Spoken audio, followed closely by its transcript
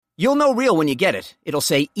You'll know real when you get it. It'll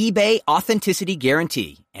say eBay Authenticity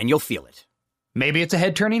Guarantee, and you'll feel it. Maybe it's a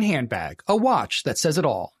head-turning handbag, a watch that says it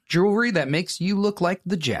all, jewelry that makes you look like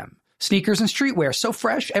the gem, sneakers and streetwear so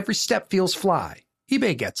fresh every step feels fly.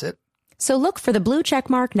 eBay gets it. So look for the blue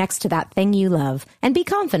check mark next to that thing you love and be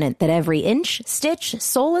confident that every inch, stitch,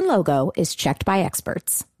 sole, and logo is checked by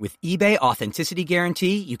experts. With eBay Authenticity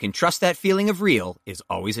Guarantee, you can trust that feeling of real is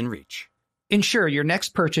always in reach. Ensure your next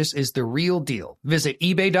purchase is the real deal. Visit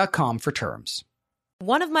ebay.com for terms.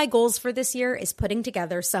 One of my goals for this year is putting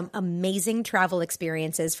together some amazing travel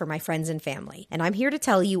experiences for my friends and family. And I'm here to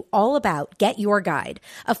tell you all about Get Your Guide,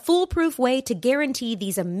 a foolproof way to guarantee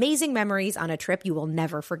these amazing memories on a trip you will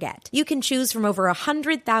never forget. You can choose from over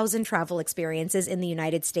 100,000 travel experiences in the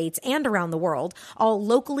United States and around the world, all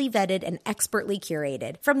locally vetted and expertly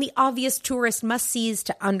curated. From the obvious tourist must-sees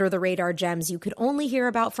to under-the-radar gems you could only hear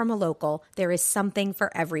about from a local, there is something for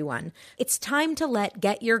everyone. It's time to let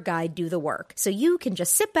Get Your Guide do the work, so you can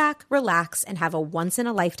just sit back, relax, and have a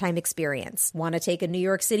once-in-a-lifetime experience. Want to take a New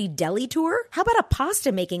York City deli tour? How about a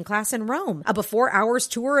pasta-making class in Rome? A before-hours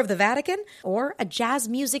tour of the Vatican? Or a jazz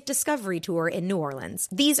music discovery tour in New Orleans?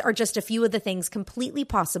 These are just a few of the things completely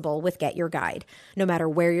possible with Get Your Guide. No matter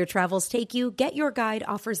where your travels take you, Get Your Guide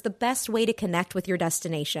offers the best way to connect with your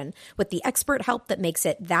destination, with the expert help that makes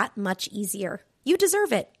it that much easier. You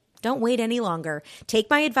deserve it. Don't wait any longer. Take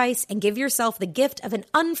my advice and give yourself the gift of an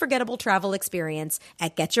unforgettable travel experience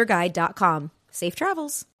at getyourguide.com. Safe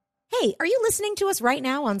travels. Hey, are you listening to us right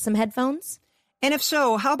now on some headphones? And if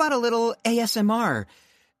so, how about a little ASMR?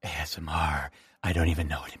 ASMR, I don't even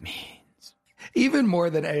know what it means. Even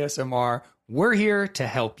more than ASMR, we're here to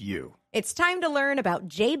help you. It's time to learn about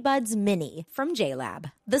JBuds Mini from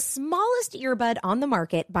JLab, the smallest earbud on the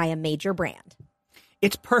market by a major brand.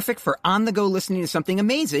 It's perfect for on-the-go listening to something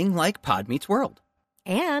amazing like Pod Meets World.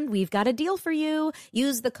 And we've got a deal for you.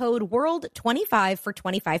 Use the code WORLD25 for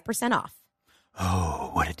 25% off. Oh,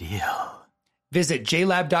 what a deal. Visit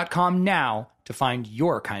jlab.com now to find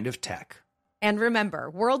your kind of tech. And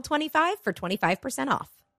remember, WORLD25 for 25% off.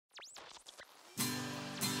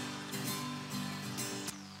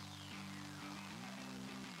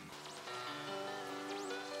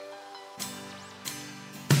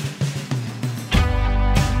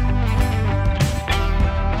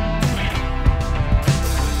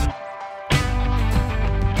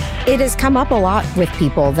 It has come up a lot with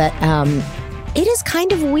people that it is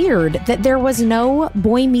kind of weird that there was no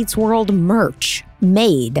Boy Meets World merch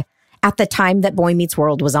made at the time that Boy Meets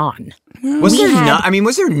World was on. Was there none?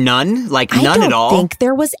 Was there none? Like none at all? I don't think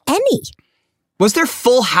there was any. Was there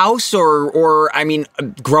Full House or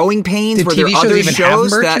Growing Pains? Did Were TV there other even have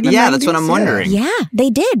shows merch that? in the Yeah, 90s? that's what I'm wondering. Yeah, they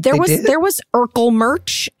did. There was Urkel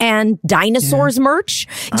merch and dinosaurs merch.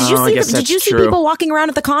 Did you see people walking around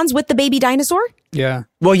at the cons with the baby dinosaur? Yeah.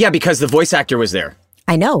 Well, yeah, because the voice actor was there.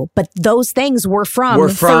 I know, but those things were from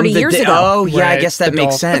 30 years ago. Oh, yeah, Right, I guess that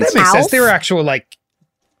makes sense. But that makes Alf? sense. They were actual,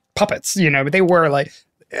 puppets, but they were,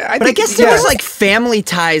 I guess there was family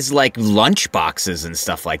ties, lunch boxes and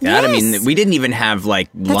stuff like that. Yes. We didn't even have lunch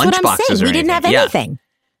what I'm boxes saying. or We didn't have anything.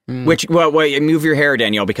 Yeah. Which, move your hair,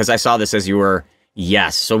 Danielle, because I saw this as you were.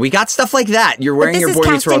 Yes, so we got stuff like that. You're wearing your Boy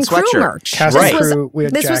Meets World sweatshirt. Merch. Cast and crew. We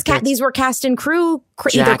had jackets. These were cast and crew,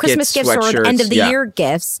 either Jackets, Christmas gifts or end of the year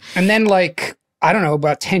gifts. And then I don't know,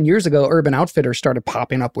 about 10 years ago, Urban Outfitters started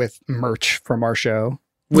popping up with merch from our show.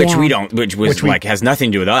 Which has nothing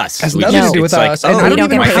to do with us. Has nothing to do with us. And I don't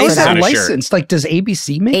even know how that licensed. Does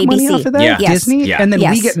ABC make money off of that? Yeah. Disney? Yeah. And then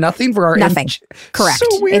we get nothing for our nothing. Correct.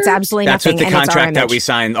 So weird. It's absolutely that's nothing. That's what the contract that we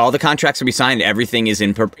signed. All the contracts that we signed, everything is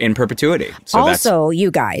in perpetuity. So also, you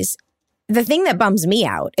guys, the thing that bums me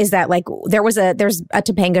out is that there's a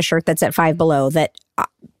Topanga shirt that's at Five Below that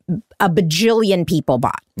a bajillion people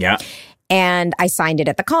bought. Yeah. And I signed it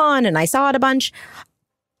at the con and I saw it a bunch.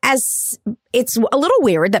 As it's a little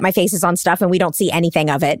weird that my face is on stuff and we don't see anything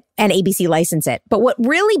of it and ABC license it. But what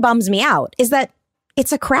really bums me out is that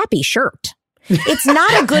it's a crappy shirt. It's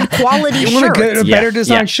not a good quality shirt. A better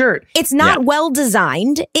designed shirt. It's not well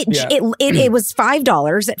designed. It was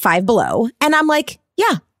 $5 at Five Below. And I'm like,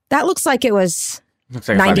 yeah, that looks like it was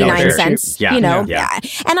 99 cents, Yeah.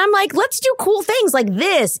 And I'm like, let's do cool things.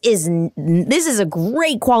 This is a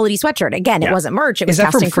great quality sweatshirt. Again, it wasn't merch. It was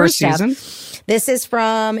cast and crew stuff. Season? This is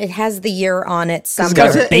from, it has the year on it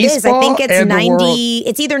somewhere. It is. I think it's 90.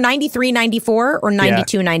 It's either 93, 94 or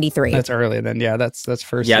 92, 93. That's early then. Yeah, that's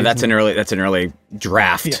first. Yeah, season. that's an early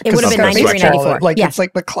draft. Yeah, it would have been 93, 94. It's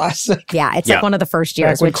the classic. Yeah, it's one of the first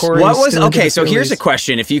years. So here's a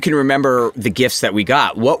question. If you can remember the gifts that we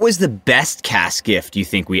got, what was the best cast gift gift you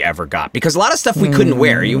think we ever got? Because a lot of stuff we couldn't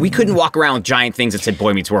wear. We couldn't walk around with giant things that said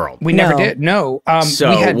Boy Meets World. We never did. No. We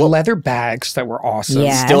had leather bags that were awesome.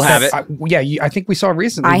 Yes. Still have it. I think we saw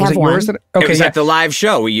recently. I have one. Yours? It was at the live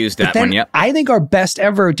show. We used that one. Yep. I think our best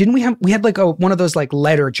ever. Didn't we have? We had like one of those like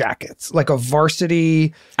leather jackets, like a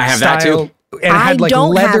varsity. I have style, that too. And it had like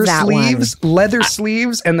don't leather have that leather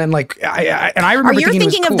sleeves, and then like I remember. Are you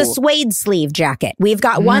thinking it was cool. of the suede sleeve jacket? We've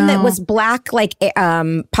got one that was black, like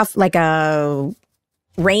puff, like a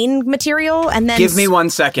rain material, and then give me 1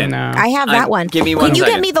 second. No. I have that one. Give me 1 Can you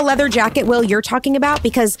second. get me the leather jacket, Will, you're talking about?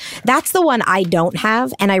 Because that's the one I don't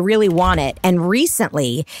have, and I really want it. And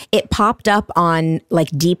recently, it popped up on like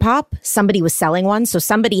Depop. Somebody was selling one, so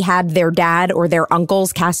somebody had their dad or their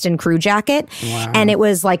uncle's cast and crew jacket, and it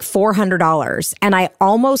was like $400, and I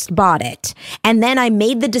almost bought it. And then I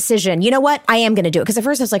made the decision, you know what? I am going to do it. Because at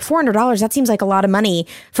first I was like, $400, that seems like a lot of money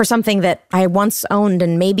for something that I once owned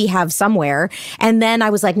and maybe have somewhere. And then I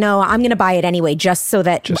was like, no, I'm going to buy it anyway, just so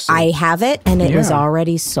that I have it. And it was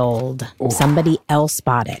already sold. Somebody else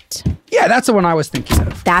bought it. Yeah, that's the one I was thinking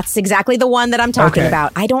of. That's exactly the one that I'm talking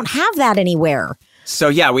about. I don't have that anywhere. So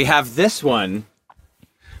yeah, we have this one,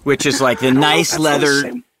 which is like the nice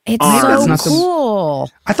leather. It's so cool.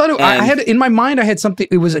 I thought I had in my mind. I had something.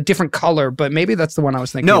 It was a different color, but maybe that's the one I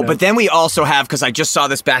was thinking. No, of. but then we also have, because I just saw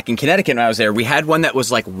this back in Connecticut when I was there. We had one that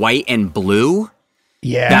was like white and blue.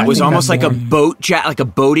 Yeah, that was almost like a like a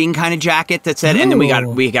boating kind of jacket that said. And then we got a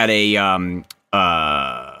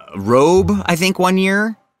robe. I think one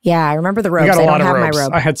year. Yeah, I remember the robes. We got a lot I don't of have robes. my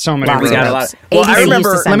robe. I had so many. Lots robes. of got a robes. lot. Well, I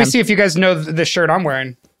remember. Let me see if you guys know the shirt I'm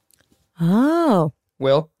wearing. Oh,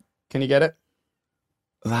 Will, can you get it?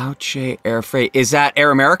 Lauche Air Freight. Is that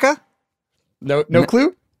Air America? No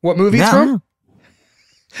clue. What movie it's from?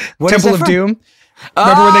 What is Temple that of from? Doom.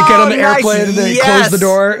 Remember when they get on the nice. airplane and they Yes. close the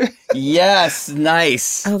door? Yes,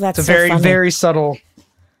 nice. oh, that's It's so a very, funny. very subtle.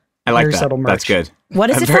 I like very that. subtle merch. That's good.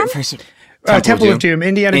 What is it Very- from? very- Temple of Doom,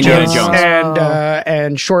 Indiana Jones, Jones.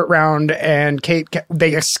 and Short Round and Kate.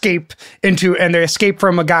 They escape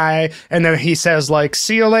from a guy, and then he says like,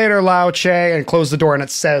 "See you later, Lao Che," and close the door, and it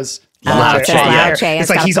says Lao Che, yeah. Lao Che. It's It's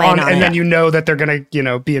like got a he's plane on, on and it. then you know that they're gonna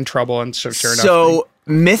be in trouble, and so sure enough. So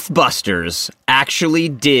Mythbusters actually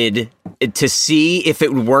did, to see if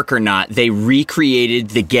it would work or not, they recreated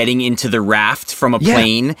the getting into the raft from a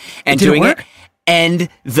plane and Did it doing it. work? And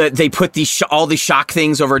they put these all the shock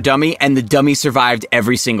things over a dummy, and the dummy survived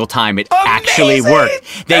every single time. It actually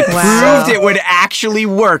worked. They proved it would actually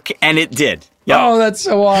work, and it did. Yep. Oh, that's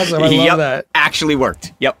so awesome! I love that. Actually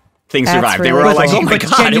worked. Yep. Things That's survived. They really were all like, cool. "Oh my But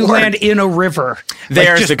god!" can it you worked. land in a river?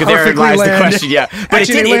 There lies the question. Yeah, but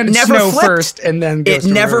Actually, it they landed never snow flipped. first, and then goes It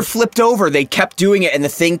to never river. flipped over. They kept doing it, and the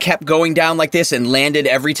thing kept going down like this, and landed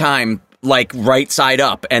every time like right side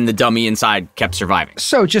up, and the dummy inside kept surviving.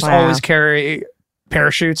 So just always carry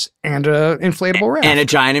parachutes and an inflatable raft. And a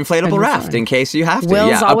giant inflatable raft in case you have to.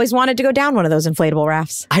 Will's always wanted to go down one of those inflatable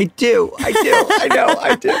rafts. I do. I know.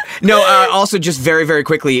 I do. No, also just very, very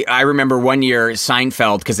quickly, I remember one year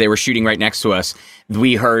Seinfeld, because they were shooting right next to us,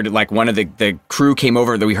 we heard like one of the crew came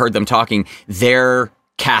over, that we heard them talking. Their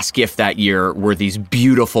cast gift that year were these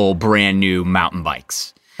beautiful brand new mountain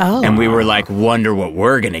bikes. Oh. And we were like, wonder what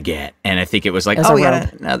we're going to get. And I think it was like, It was a we robe.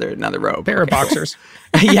 got another robe. pair of boxers.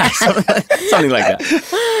 Yeah, something like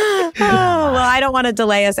that. Oh, well, I don't want to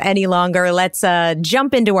delay us any longer. Let's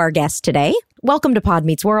jump into our guest today. Welcome to Pod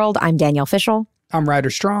Meets World. I'm Danielle Fishel. I'm Ryder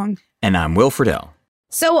Strong. And I'm Will Friedle.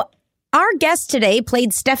 So our guest today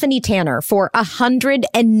played Stephanie Tanner for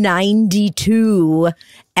 192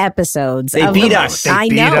 episodes. They beat us. I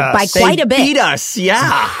They know, beat us. by quite a bit. Beat us,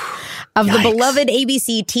 yeah. Of the Yikes. beloved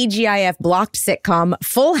ABC TGIF blocked sitcom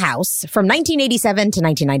Full House from 1987 to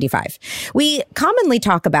 1995. We commonly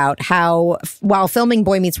talk about how, while filming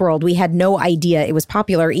Boy Meets World, we had no idea it was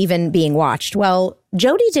popular even being watched. Well,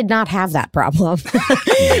 Jodie did not have that problem.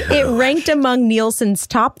 It ranked among Nielsen's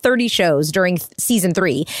top 30 shows during season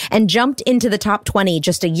 3 and jumped into the top 20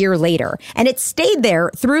 just a year later. And it stayed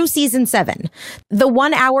there through season 7. The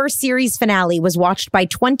 1-hour series finale was watched by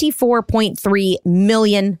 24.3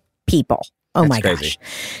 million people. Oh my crazy.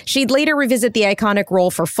 gosh. She'd later revisit the iconic role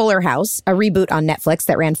for Fuller House, a reboot on Netflix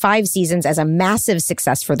that ran 5 seasons as a massive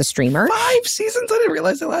success for the streamer. 5 seasons? I didn't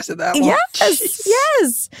realize it lasted that long.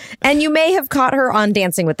 Yes. And you may have caught her on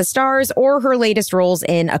Dancing with the Stars or her latest roles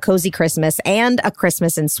in A Cozy Christmas and A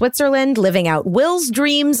Christmas in Switzerland, living out Will's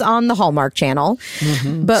dreams on the Hallmark Channel.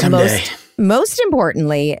 But Someday. most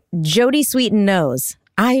importantly, Jodie Sweetin knows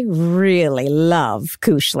I really love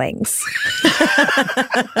Kooshlings.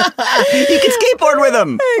 You can skateboard with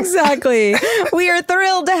them. Exactly. We are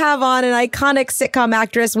thrilled to have on an iconic sitcom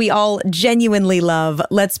actress we all genuinely love.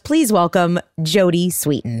 Let's please welcome Jodie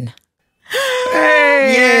Sweetin.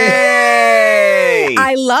 Hey! Yay!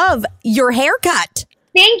 I love your haircut.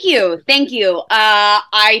 Thank you.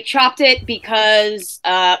 I chopped it because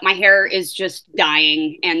my hair is just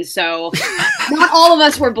dying. And so not all of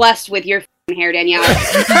us were blessed with your hair, Danielle.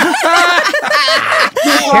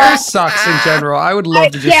 Hair sucks in general. I would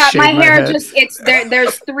love to just shave my hair head.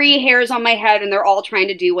 There's 3 hairs on my head and they're all trying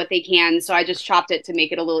to do what they can. So I just chopped it to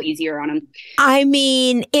make it a little easier on them. I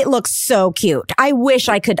mean, it looks so cute. I wish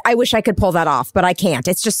I could pull that off, but I can't.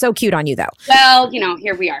 It's just so cute on you though. Well,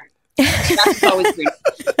 here we are. That's always great.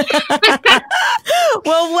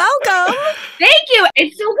 Well, welcome. Thank you.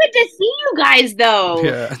 It's so good to see you guys, though.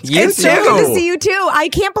 Yeah. It's so good to see you too. I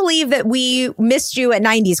can't believe that we missed you at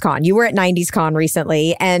 90s Con. You were at 90s Con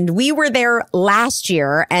recently, and we were there last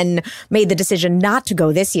year and made the decision not to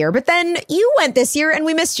go this year. But then you went this year, and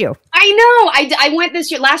we missed you. I know. I went this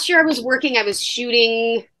year. Last year, I was working. I was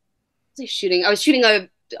shooting. I was shooting a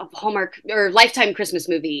Hallmark or Lifetime Christmas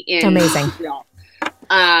movie in Amazing. Montreal.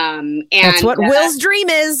 And that's what Will's dream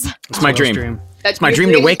is. It's my dream. That's It's my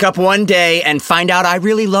dream to wake up one day and find out I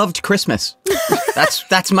really loved Christmas.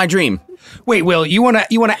 That's my dream. Wait, Will, you want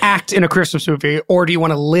to act in a Christmas movie, or do you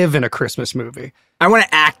want to live in a Christmas movie? I want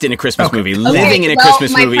to act in a Christmas movie. Living in a well,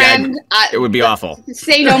 Christmas my movie, friend, it would be awful.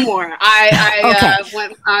 Say no more. Okay.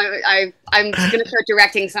 I'm going to start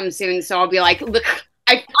directing some soon, so I'll be like, look,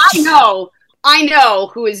 I know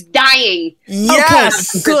who is dying.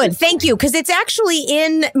 Yes. Okay, good. Thank you. Because it's actually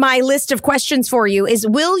in my list of questions for you is,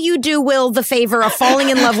 will you do Will the favor of falling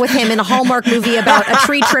in love with him in a Hallmark movie about a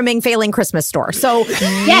tree trimming failing Christmas store? So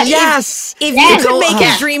yes. If you could make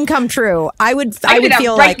his dream come true, I would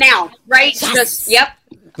feel right like now, right? Yes. Just, yep.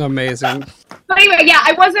 Amazing. But anyway, yeah,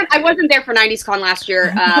 I wasn't there for 90s Con last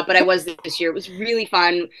year, but I was this year. It was really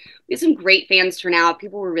fun. We had some great fans turn out.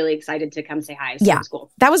 People were really excited to come say hi. So it was cool.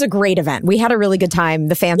 That was a great event. We had a really good time.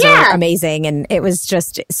 The fans were amazing, and it was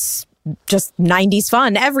just 90s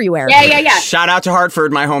fun everywhere. Yeah. Shout out to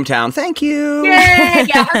Hartford, my hometown. Thank you.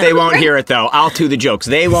 Yeah. They won't hear it, though. I'll do the jokes.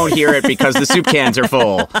 They won't hear it because the soup cans are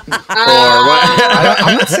full. Or what?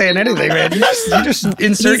 I'm not saying anything, man. You just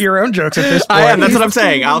insert your own jokes at this point. I am. That's what I'm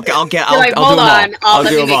saying. I'll do them all. I'll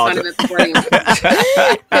do them all.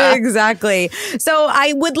 Exactly. So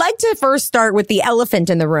I would like to first start with the elephant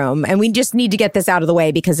in the room, and we just need to get this out of the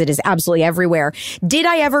way because it is absolutely everywhere. Did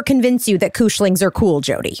I ever convince you that Kooshlings are cool,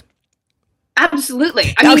 Jodie?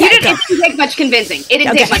 Absolutely. I mean, it didn't take much convincing. It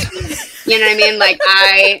didn't take much convincing. You know what I mean? Like,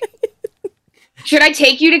 should I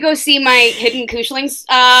take you to go see my hidden Kooshlings?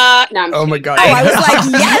 No, I'm Oh my God. I was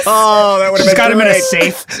like, yes. Oh, that would have been got him in a great.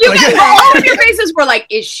 safe. You guys, all of your faces were like,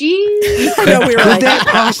 is she? No, we were like, That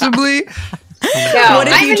possibly? No, What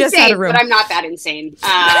if I'm you just insane, had a room? but I'm not that insane.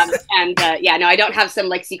 I don't have some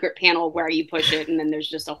like secret panel where you push it and then there's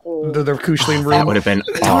just a whole. The Koosling That room. would have been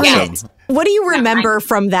awesome. what do you remember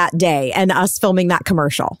from that day and us filming that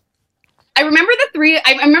commercial? I remember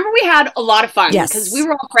I remember we had a lot of fun because Yes. we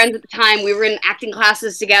were all friends at the time. We were in acting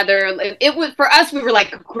classes together. It was for us. We were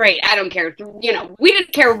like, great. I don't care. We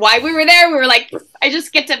didn't care why we were there. We were like, I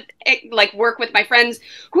just get to like work with my friends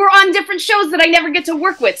who are on different shows that I never get to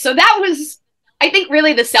work with. So that was, I think,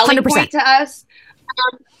 really the selling 100%. point to us.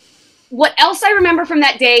 What else I remember from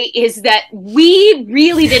that day is that we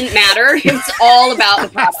really didn't matter. It's all about the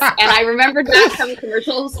product. And I remembered back some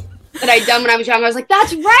commercials that I'd done when I was young. I was like,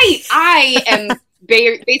 that's right. I am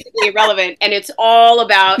basically irrelevant. And it's all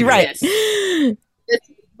about this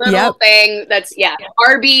little thing that's,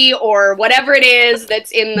 Barbie or whatever it is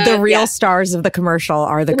that's in the real stars of the commercial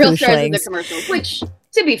are the real stars of Kooshlings. the commercial, which,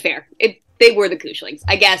 to be fair, they were the Kooshlings.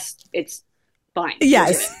 I guess it's fine.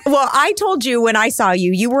 Yes. Well, I told you when I saw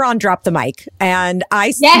you, you were on Drop the Mic. And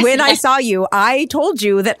I saw you, I told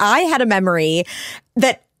you that I had a memory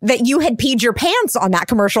that you had peed your pants on that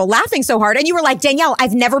commercial laughing so hard. And you were like, Danielle,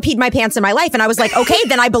 I've never peed my pants in my life. And I was like, okay,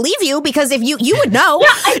 then I believe you, because if you would know,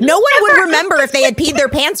 no one would remember if they had peed their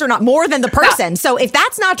pants or not, more than the person. No. So if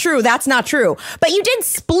that's not true, that's not true. But you did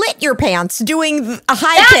split your pants doing a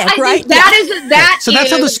high kick, right? So that's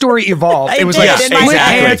how the story evolved. It was like split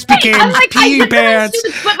pants became pee pants. I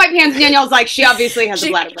split my pants. Danielle's like, she obviously has a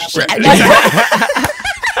bladder problem.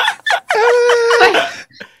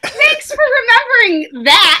 Thanks for remembering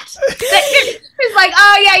that. She's like,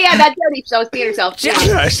 oh yeah, that Jodie show was being herself. Yeah.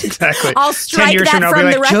 Yes, exactly. I'll 10 strike years that from now, from I'll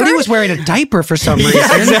be the like, record. Jodie was wearing a diaper for some reason.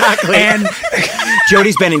 Exactly. And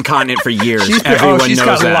Jodie's been incontinent for years. Everyone she's knows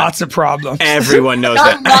got that. lots of problems. Everyone knows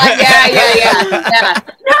that. Yeah.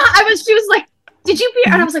 No, she was like, did you pee?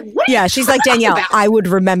 And I was like, what? Yeah, she's like, Danielle, about? I would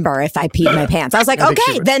remember if I peed my pants. I was like, I think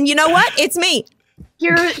she okay, would. then you know what? It's me.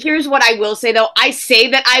 Here's what I will say though. I say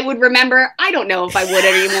that I would remember. I don't know if I would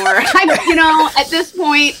anymore. At this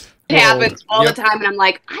point, it happens all the time, and I'm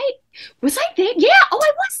like, was I there? Yeah. Oh,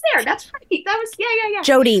 I was there. That's right. That was yeah.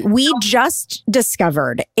 Jodie, we just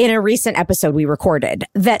discovered in a recent episode we recorded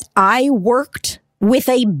that I worked with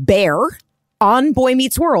a bear on Boy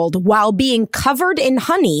Meets World while being covered in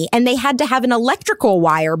honey, and they had to have an electrical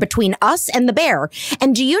wire between us and the bear.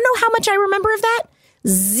 And do you know how much I remember of that?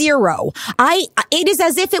 Zero. It is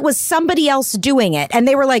as if it was somebody else doing it. And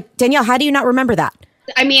they were like, Danielle, how do you not remember that?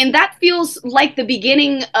 I mean, that feels like the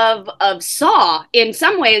beginning of Saw in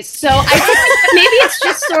some ways. So I think that maybe it's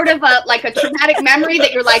just sort of a traumatic memory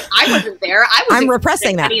that you're like, I wasn't there. I'm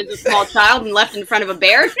repressing that. As a small child and left in front of a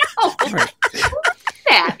bear. No.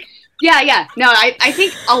 That. Yeah. No, I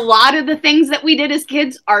think a lot of the things that we did as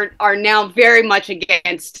kids are now very much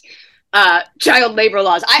against child labor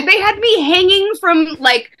laws. They had me hanging from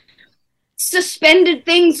suspended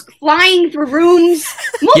things flying through rooms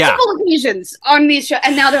multiple occasions on these shows,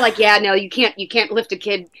 and now they're like, yeah, no, you can't lift a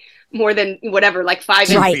kid more than whatever, 5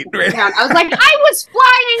 inches. Right. I was like, I was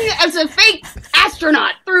flying as a fake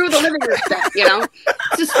astronaut through the living room set,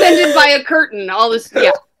 suspended by a curtain. All this,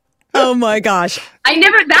 yeah. Oh my gosh.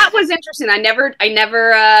 That was interesting. I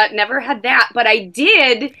never had that, but I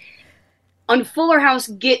did on Fuller House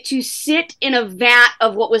get to sit in a vat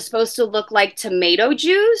of what was supposed to look like tomato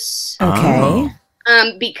juice. Okay.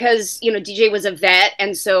 Because, DJ was a vet,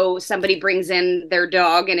 and so somebody brings in their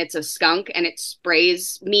dog, and it's a skunk, and it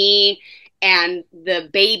sprays me and the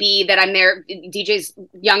baby that I'm there, DJ's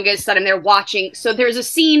youngest, that I'm there watching. So there's a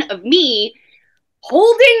scene of me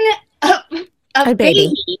holding a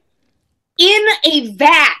baby in a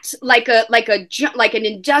vat, like an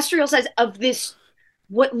industrial size of this,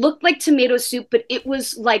 what looked like tomato soup, but it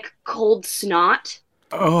was like cold snot.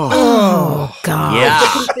 Oh God! Yeah,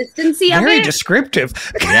 the consistency of Very it. descriptive.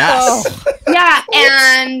 Yes. Yeah,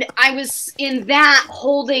 and I was in that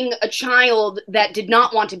holding a child that did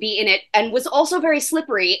not want to be in it, and was also very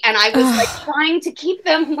slippery. And I was trying to keep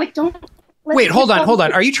them don't. Wait, hold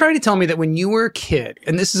on. Are you trying to tell me that when you were a kid,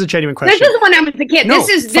 and this is a genuine question? This is when I was a kid. No,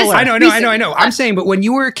 this. I know. I'm saying, but when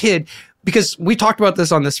you were a kid, because we talked about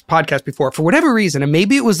this on this podcast before, for whatever reason, and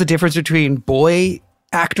maybe it was the difference between boy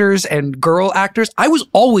actors and girl actors, I was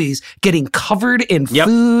always getting covered in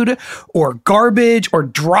food or garbage or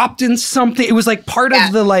dropped in something. It was like part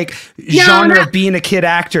of the genre of being a kid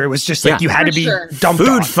actor. It was just you had to be dumped food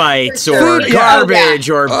on. fights or garbage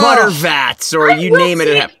or butter vats or you name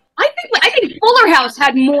it. I think Fuller House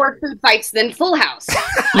had more food fights than Full House.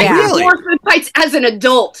 I had Really? more food fights as an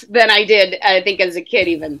adult than I did, I think, as a kid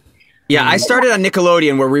even. Yeah, I started on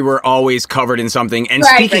Nickelodeon where we were always covered in something. And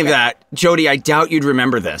speaking of that, Jodie, I doubt you'd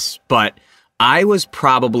remember this, but I was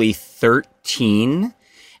probably 13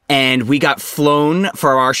 and we got flown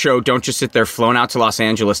for our show, Don't Just Sit There, flown out to Los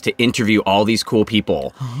Angeles to interview all these cool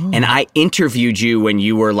people. Oh. And I interviewed you when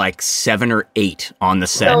you were 7 or 8 on the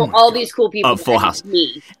set. So all these cool people of Full House.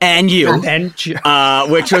 Me. And you. And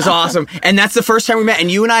which was awesome. And that's the first time we met.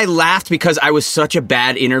 And you and I laughed because I was such a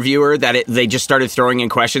bad interviewer that they just started throwing in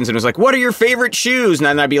questions and it was like, what are your favorite shoes? And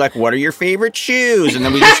then I'd be like, what are your favorite shoes? And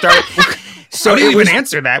then we just started... So you even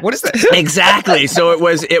answer that? What is that? Exactly. So it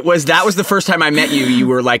was that was the first time I met you. You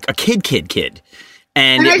were like a kid.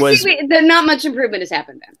 And it was not much improvement has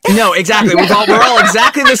happened then. No, exactly. We're all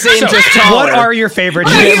exactly the same, just taller. What are your favorite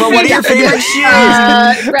shoes? What are your favorite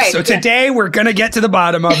shoes? Right. So today we're gonna get to the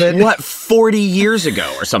bottom of it. 40 years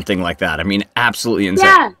ago or something like that? I mean, absolutely insane.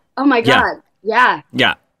 Yeah. Oh my God. Yeah.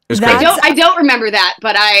 Yeah. It was crazy. I don't remember that,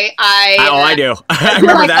 but I do. I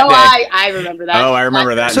remember that day. I remember that. Oh, I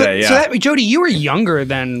remember that day. Yeah. So Jodie, you were younger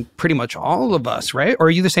than pretty much all of us, right? Or are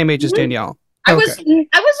you the same age as Danielle? I was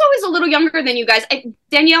always a little younger than you guys.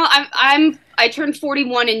 Danielle, I turned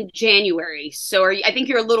 41 in January, so I think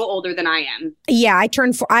you're a little older than I am. Yeah,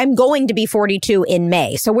 I'm going to be 42 in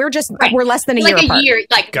May, so we're less than a year apart.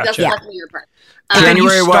 Gotcha. Less than a year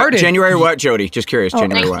apart. January what, Jodie? Just curious.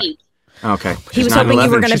 January 19th. what? Okay. He was hoping you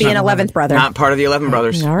were going to be an 11th brother. Not part of the 11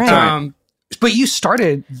 brothers. All right. But you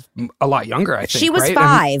started a lot younger, I think. She was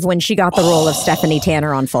 5 when she got the role of Stephanie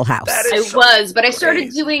Tanner on Full House. But I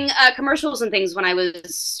started doing commercials and things when I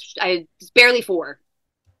was barely 4.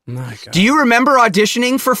 My God. Do you remember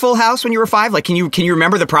auditioning for Full House when you were 5? Can you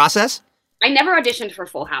remember the process? I never auditioned for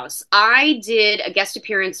Full House. I did a guest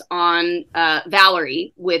appearance on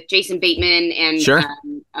Valerie with Jason Bateman and Sure.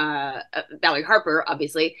 Valerie Harper,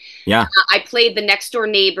 obviously. Yeah. I played the next door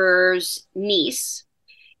neighbor's niece,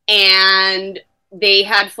 and they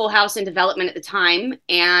had Full House in development at the time.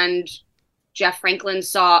 And Jeff Franklin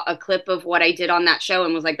saw a clip of what I did on that show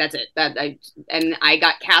and was like, "That's it." And I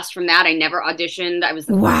got cast from that. I never auditioned. I was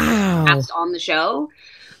the first cast on the show,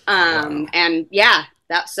 and yeah.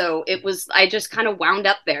 So it was, I just kind of wound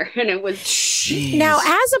up there, and it was. Jeez. Now,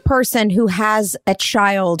 as a person who has a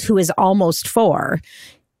child who is almost 4,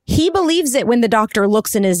 he believes it when the doctor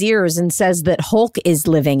looks in his ears and says that Hulk is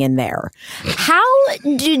living in there. How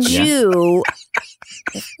did you...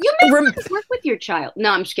 You may work with your child. No,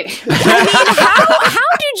 I'm just kidding. I mean,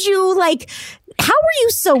 how did you, how were you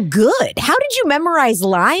so good? How did you memorize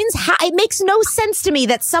lines? It makes no sense to me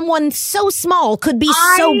that someone so small could be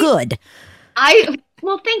so good.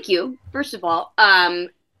 Well, thank you, first of all.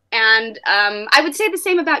 And I would say the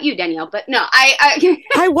same about you, Danielle. But no,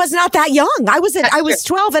 I was not that young. I was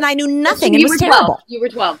 12 and I knew nothing. You it was were terrible. 12. You were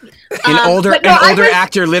 12. An older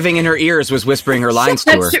actor living in her ears was whispering her lines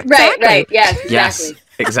to her. Right. Yes, exactly. Yes,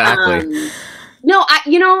 exactly. No,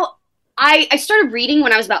 I started reading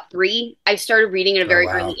when I was about 3. I started reading at a very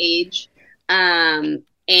early age. And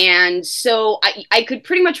so I could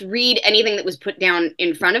pretty much read anything that was put down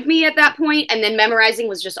in front of me at that point. And then memorizing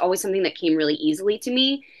was just always something that came really easily to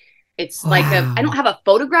me. It's like I don't have a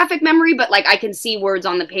photographic memory, but I can see words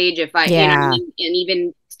on the page if I, and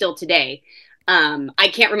even still today, I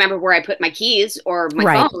can't remember where I put my keys or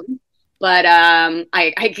my phone, but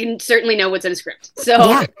I can certainly know what's in a script.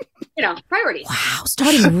 So, priorities. Wow.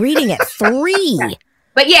 Starting reading at 3. Yeah.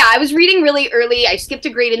 But yeah, I was reading really early. I skipped a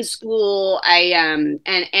grade in school.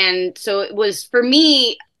 And so it was, for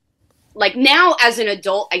me, now as an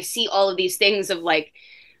adult, I see all of these things of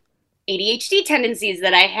ADHD tendencies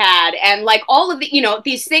that I had, and all of the,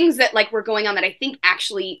 these things that were going on that I think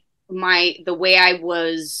actually the way I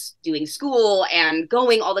was doing school and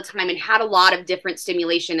going all the time and had a lot of different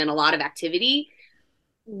stimulation and a lot of activity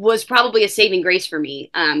was probably a saving grace for me,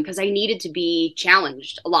 because I needed to be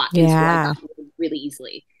challenged a lot in school. I got bored really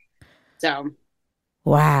easily. So,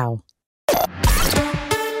 wow.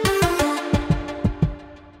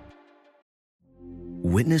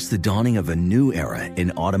 Witness the dawning of a new era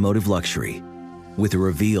in automotive luxury with a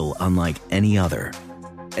reveal unlike any other,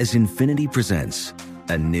 as Infiniti presents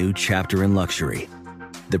a new chapter in luxury,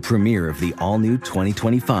 the premiere of the all-new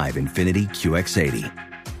 2025 Infiniti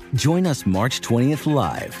QX80. Join us March 20th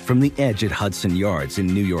live from the Edge at Hudson Yards in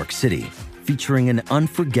New York City, featuring an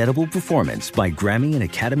unforgettable performance by Grammy and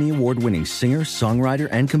Academy Award-winning singer, songwriter,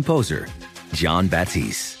 and composer, Jon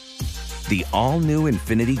Batiste. The all-new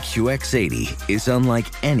Infiniti QX80 is unlike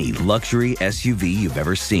any luxury SUV you've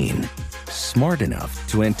ever seen. Smart enough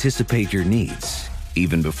to anticipate your needs,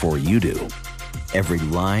 even before you do. Every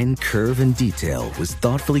line, curve, and detail was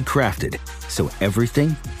thoughtfully crafted, so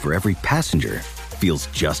everything for every passenger feels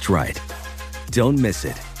just right. Don't miss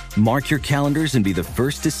it. Mark your calendars and be the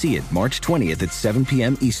first to see it March 20th at 7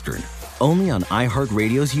 p.m. Eastern, only on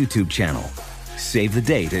iHeartRadio's YouTube channel. Save the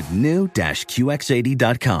date at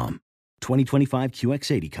new-QX80.com. 2025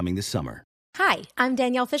 QX80 coming this summer. Hi, I'm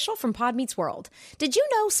Danielle Fishel from Pod Meets World. Did you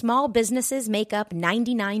know small businesses make up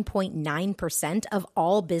 99.9% of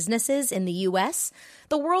all businesses in the U.S.?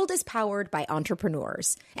 The world is powered by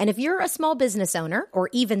entrepreneurs. And if you're a small business owner or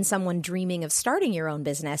even someone dreaming of starting your own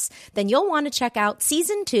business, then you'll want to check out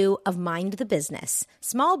Season 2 of Mind the Business,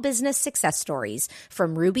 Small Business Success Stories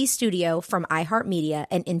from Ruby Studio, from iHeartMedia,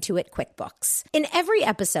 and Intuit QuickBooks. In every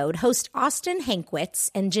episode, host Austin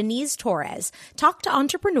Hankwitz and Janice Torres talk to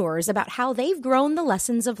entrepreneurs about how they've grown the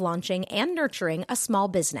lessons of launching and nurturing a small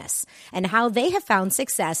business and how they have found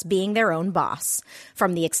success being their own boss.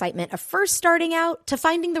 From the excitement of first starting out to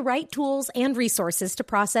finding the right tools and resources to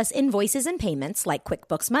process invoices and payments like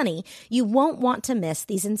QuickBooks Money, you won't want to miss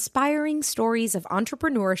these inspiring stories of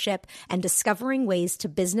entrepreneurship and discovering ways to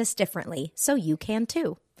business differently so you can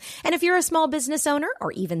too. And if you're a small business owner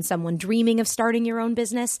or even someone dreaming of starting your own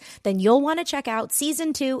business, then you'll want to check out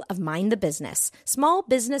Season 2 of Mind the Business, Small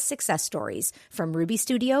Business Success Stories from Ruby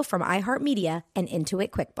Studio, from iHeartMedia, and Intuit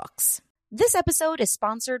QuickBooks. This episode is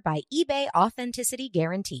sponsored by eBay Authenticity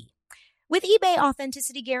Guarantee. With eBay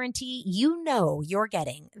Authenticity Guarantee, you know you're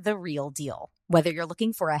getting the real deal. Whether you're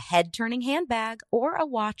looking for a head-turning handbag or a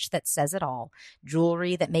watch that says it all,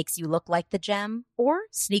 jewelry that makes you look like the gem, or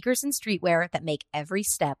sneakers and streetwear that make every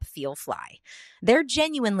step feel fly. There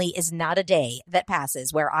genuinely is not a day that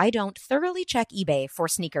passes where I don't thoroughly check eBay for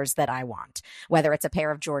sneakers that I want. Whether it's a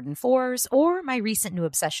pair of Jordan 4s or my recent new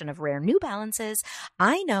obsession of rare New Balances,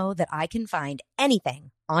 I know that I can find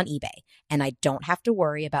anything on eBay, and I don't have to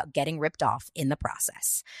worry about getting ripped off in the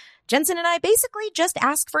process. Jensen and I basically just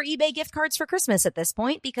ask for eBay gift cards for Christmas at this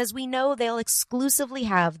point because we know they'll exclusively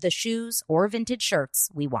have the shoes or vintage shirts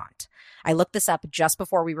we want. I looked this up just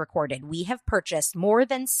before we recorded. We have purchased more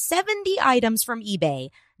than 70 items from eBay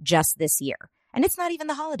just this year, and it's not even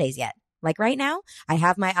the holidays yet. Like right now, I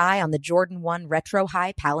have my eye on the Jordan 1 Retro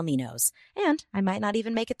High Palominos, and I might not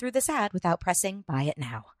even make it through this ad without pressing buy it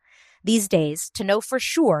now. These days, to know for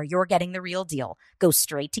sure you're getting the real deal, go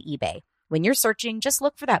straight to eBay. When you're searching, just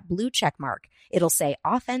look for that blue check mark. It'll say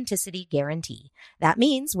Authenticity Guarantee. That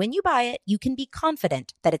means when you buy it, you can be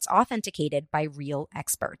confident that it's authenticated by real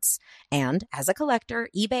experts. And as a collector,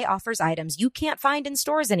 eBay offers items you can't find in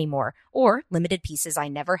stores anymore, or limited pieces I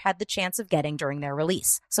never had the chance of getting during their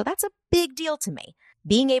release. So that's a big deal to me.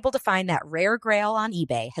 Being able to find that rare grail on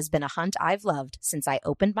eBay has been a hunt I've loved since I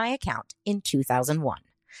opened my account in 2001.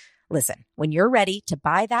 Listen, when you're ready to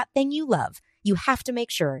buy that thing you love, you have to make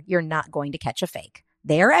sure you're not going to catch a fake.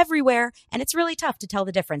 They're everywhere, and it's really tough to tell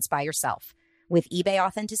the difference by yourself. With eBay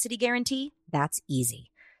Authenticity Guarantee, that's easy.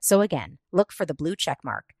 So again, look for the blue check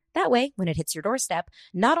mark. That way, when it hits your doorstep,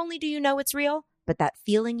 not only do you know it's real, but that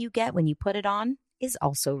feeling you get when you put it on is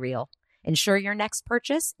also real. Ensure your next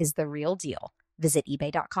purchase is the real deal. Visit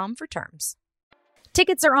ebay.com for terms.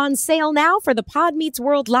 Tickets are on sale now for the Pod Meets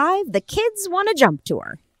World Live, The Kids Wanna Jump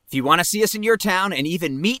Tour. If you want to see us in your town and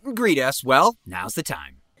even meet and greet us, well, now's the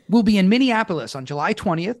time. We'll be in Minneapolis on July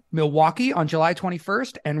 20th, Milwaukee on July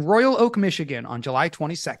 21st, and Royal Oak, Michigan on July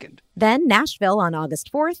 22nd. Then Nashville on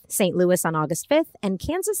August 4th, St. Louis on August 5th, and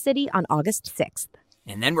Kansas City on August 6th.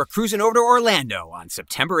 And then we're cruising over to Orlando on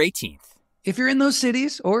September 18th. If you're in those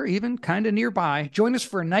cities, or even kind of nearby, join us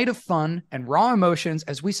for a night of fun and raw emotions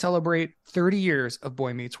as we celebrate 30 years of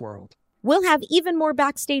Boy Meets World. We'll have even more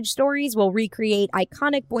backstage stories, we'll recreate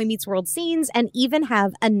iconic Boy Meets World scenes, and even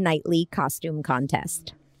have a nightly costume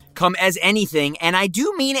contest. Come as anything, and I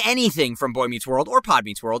do mean anything from Boy Meets World or Pod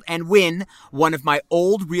Meets World, and win one of my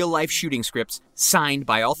old real-life shooting scripts signed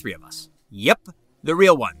by all three of us. Yep, the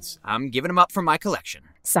real ones. I'm giving them up from my collection.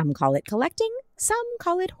 Some call it collecting, some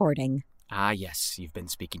call it hoarding. Ah, yes, you've been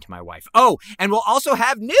speaking to my wife. Oh, and we'll also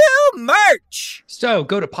have new merch! So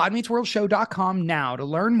go to podmeetsworldshow.com now to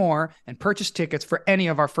learn more and purchase tickets for any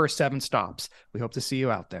of our first 7 stops. We hope to see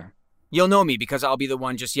you out there. You'll know me because I'll be the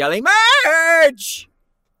one just yelling, merch!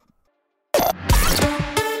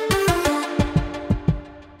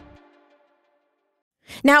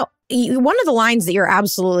 Now, one of the lines that you're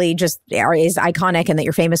absolutely is iconic and that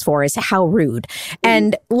you're famous for is how rude.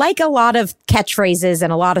 And like a lot of catchphrases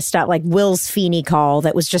and a lot of stuff like Will's Feeney call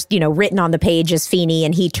that was just, written on the page as Feeney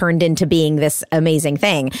and he turned into being this amazing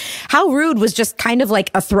thing. How rude was just kind of like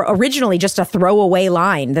originally just a throwaway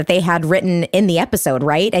line that they had written in the episode,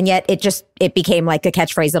 right? And yet it became like a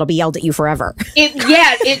catchphrase that'll be yelled at you forever.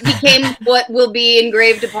 It became what will be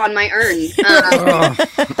engraved upon my urn.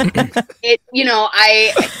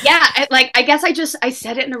 I guess I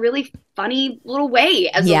said it in a really funny little way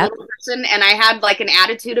as a little person, and I had like an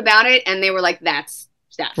attitude about it, and they were like, "That's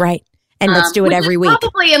Steph." Right. And let's do it every week.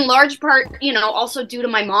 Probably in large part, also due to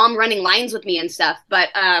my mom running lines with me and stuff. But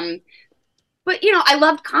I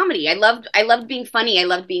loved comedy. I loved being funny. I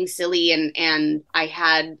loved being silly, and I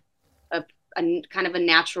had a kind of a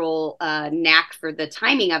natural knack for the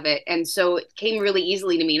timing of it, and so it came really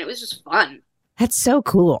easily to me, and it was just fun. That's so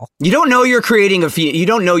cool. You don't know you're creating a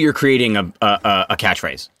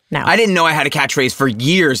catchphrase. No. I didn't know I had a catchphrase for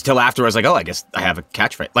years till after I was like, oh, I guess I have a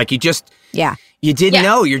catchphrase. Like you didn't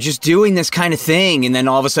know. You're just doing this kind of thing. And then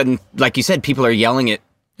all of a sudden, like you said, people are yelling it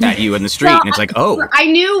at you in the street. And it's like, oh. I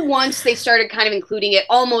knew once they started kind of including it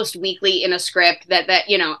almost weekly in a script and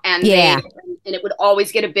it would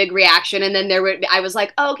always get a big reaction. And then I was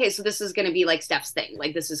like, oh, okay, so this is going to be like Steph's thing.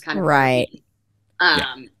 Like this is kind of right.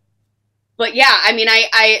 But yeah, I mean,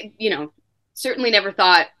 I certainly never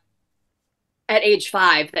thought at age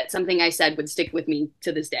 5 that something I said would stick with me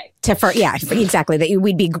to this day. Exactly. That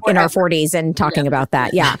we'd be in our 40s and talking about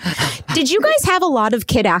that. Yeah. Did you guys have a lot of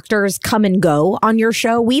kid actors come and go on your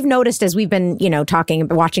show? We've noticed as we've been,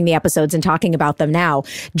 watching the episodes and talking about them now,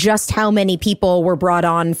 just how many people were brought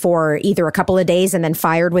on for either a couple of days and then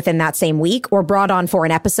fired within that same week, or brought on for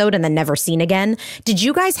an episode and then never seen again. Did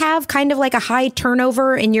you guys have kind of like a high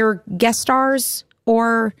turnover in your guest stars,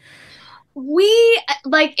 or?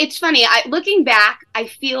 It's funny. Looking back, I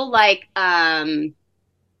feel like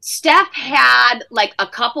Steph had like a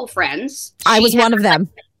couple friends. I was one of them.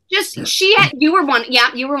 You were one.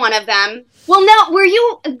 Yeah, you were one of them. Well, no, were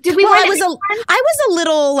you? Did we? Well, I was a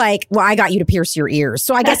little like. Well, I got you to pierce your ears,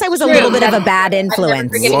 so I guess I was a little bit of a bad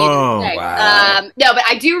influence. Whoa! Wow. No, but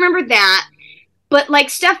I do remember that. But like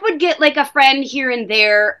Steph would get like a friend here and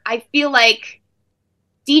there. I feel like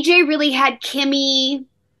DJ really had Kimmy.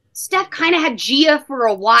 Steph kind of had Gia for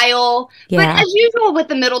a while, but as usual with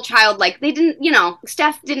the middle child, like they didn't,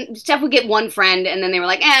 Steph would get one friend and then they were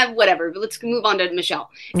like, whatever, but let's move on to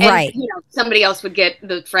Michelle. And, right. Somebody else would get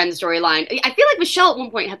the friend storyline. I feel like Michelle at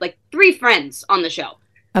one point had like 3 friends on the show.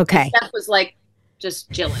 Okay. And Steph was like,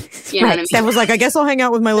 just chilling. You know what I mean? Steph was like, I guess I'll hang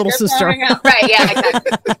out with my little sister. Right, yeah,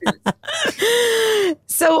 exactly.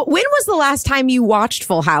 So when was the last time you watched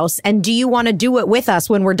Full House, and do you want to do it with us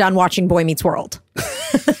when we're done watching Boy Meets World?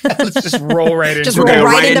 Let's just roll right into We're going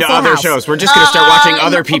right into other shows. We're just going to start watching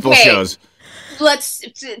other people's shows. Let's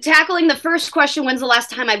tackling the first question. When's the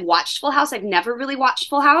last time I watched Full House? I've never really watched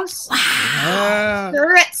Full House. Wow.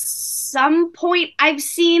 Sure, at some point I've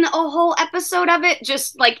seen a whole episode of it,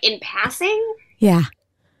 just like in passing. Yeah.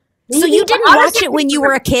 So you didn't watch it when you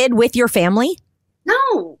were a kid with your family?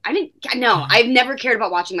 No, I didn't. No, I've never cared about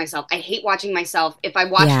watching myself. I hate watching myself. If I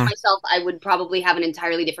watched myself, I would probably have an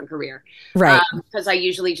entirely different career. Right. Because I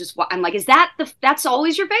usually just, I'm like, that's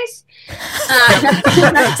always your face? Is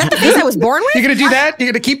that the face I was born with? You're going to do that?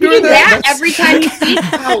 You're going to keep doing that? Every time you speak?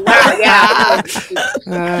 Oh, wow,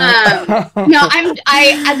 yeah. No,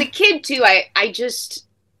 I as a kid too, I just,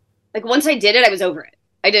 like, once I did it, I was over it.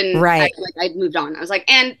 I didn't, right. I'd moved on. I was like,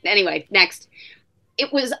 and anyway, next. I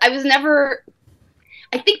was never,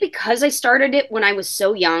 I think because I started it when I was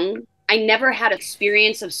so young, I never had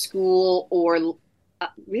experience of school or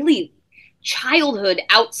really childhood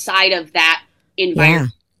outside of that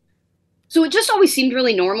environment. Yeah. So it just always seemed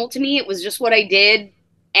really normal to me. It was just what I did.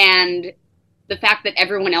 And the fact that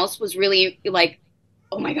everyone else was really like,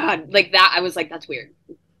 oh my God, like that, I was like, that's weird.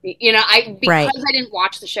 Because I didn't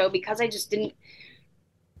watch the show, because I just didn't,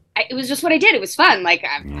 it was just what I did. It was fun. Like,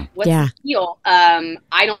 what's the deal?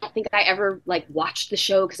 I don't think I ever like watched the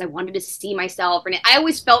show because I wanted to see myself. And I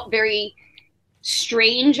always felt very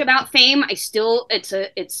strange about fame.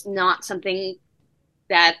 It's not something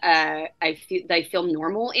that I feel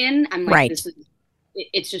normal in. I'm like,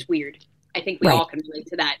 it's just weird. I think we all can relate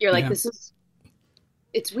to that. You're like,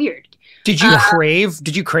 it's weird. Did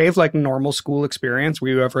you crave like normal school experience? Were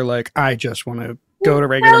you ever like, I just want to go to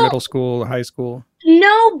regular middle school, high school?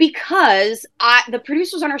 No, because the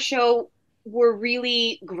producers on our show were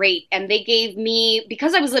really great, and they gave me,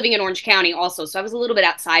 because I was living in Orange County also, so I was a little bit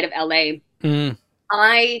outside of LA.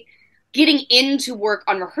 Getting into work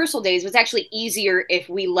on rehearsal days was actually easier if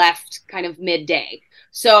we left kind of midday.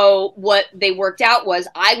 So what they worked out was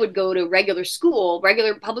I would go to regular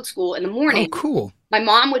public school in the morning. Oh, cool. My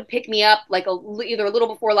mom would pick me up like either a little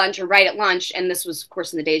before lunch or right at lunch, and this was, of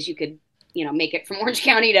course, in the days you could make it from Orange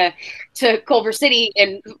County to Culver City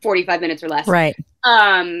in 45 minutes or less. Right.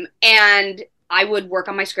 And I would work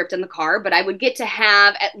on my script in the car, but I would get to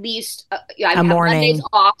have at least, I would have morning. Mondays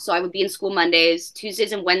off. So I would be in school Mondays.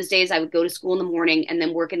 Tuesdays and Wednesdays, I would go to school in the morning and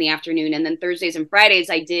then work in the afternoon. And then Thursdays and Fridays,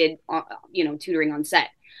 I did, tutoring on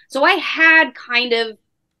set. So I had kind of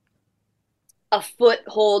a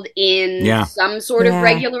foothold in some sort of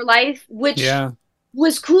regular life, which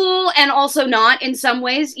was cool and also not in some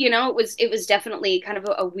ways. It was definitely kind of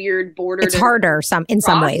a weird border. It's harder in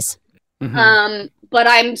some ways. Mm-hmm. But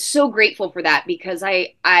I'm so grateful for that, because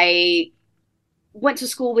I went to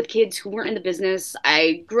school with kids who weren't in the business.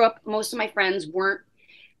 I grew up, most of my friends weren't,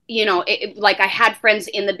 like I had friends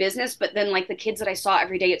in the business, but then like the kids that I saw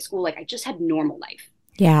every day at school, like I just had normal life.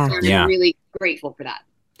 Yeah. And I'm really grateful for that.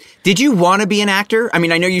 Did you want to be an actor? I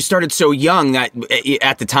mean, I know you started so young that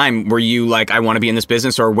at the time, were you like, I want to be in this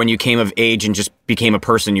business? Or when you came of age and just became a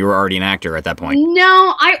person, you were already an actor at that point?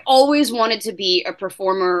 No, I always wanted to be a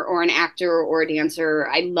performer or an actor or a dancer.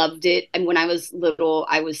 I loved it. And when I was little,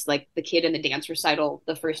 I was like the kid in the dance recital,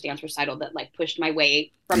 the first dance recital that like pushed my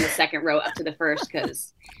way from the second row up to the first.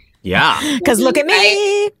 Because look at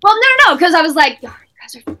me. No, because I was like,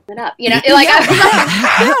 guys are fucking it up, you know, like,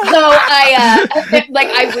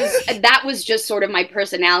 that was just sort of my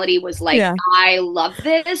personality was like, I love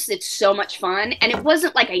this. It's so much fun. And it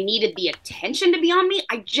wasn't like I needed the attention to be on me.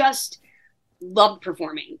 I just loved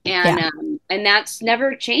performing and that's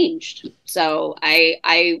never changed. So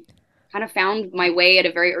I kind of found my way at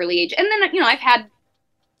a very early age. And then, you know, I've had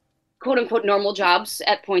quote unquote normal jobs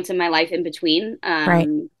at points in my life in between.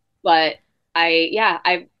 But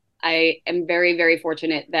I am very, very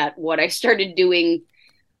fortunate that what I started doing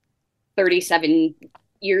 37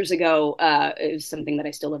 years ago is something that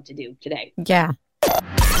I still love to do today. Yeah.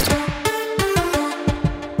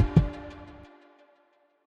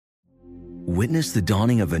 Witness the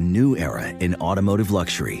dawning of a new era in automotive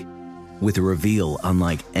luxury with a reveal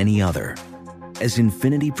unlike any other as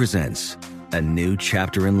Infiniti presents a new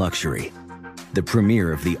chapter in luxury, the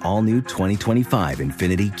premiere of the all-new 2025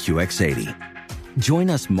 Infiniti QX80. Join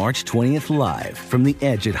us March 20th live from the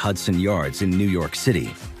Edge at Hudson Yards in New York City,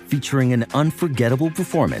 featuring an unforgettable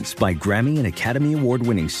performance by Grammy and Academy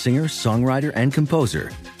Award-winning singer, songwriter, and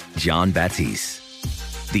composer, Jon Batiste.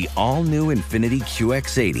 The all-new Infiniti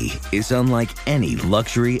QX80 is unlike any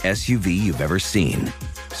luxury SUV you've ever seen.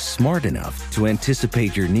 Smart enough to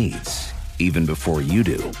anticipate your needs, even before you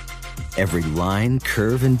do. Every line,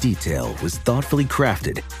 curve, and detail was thoughtfully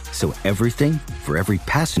crafted, so everything for every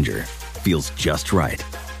passenger feels just right.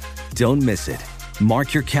 Don't miss it.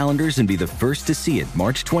 Mark your calendars and be the first to see it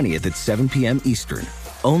March 20th at 7 p.m. Eastern,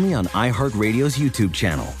 only on iHeartRadio's YouTube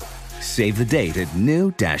channel. Save the date at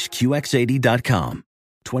new-QX80.com.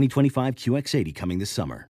 2025 QX80 coming this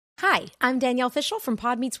summer. Hi, I'm Danielle Fishel from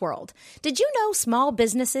Pod Meets World. Did you know small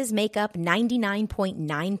businesses make up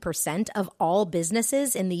 99.9% of all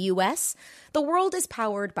businesses in the U.S.? The world is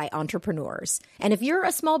powered by entrepreneurs. And if you're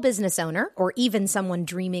a small business owner or even someone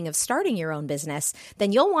dreaming of starting your own business,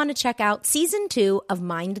 then you'll want to check out Season 2 of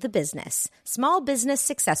Mind the Business, Small Business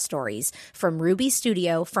Success Stories from Ruby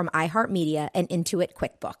Studio, from iHeartMedia, and Intuit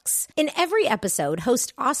QuickBooks. In every episode,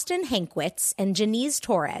 host Austin Hankwitz and Janice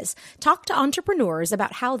Torres talk to entrepreneurs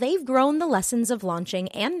about how they've grown the lessons of launching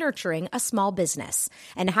and nurturing a small business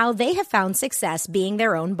and how they have found success being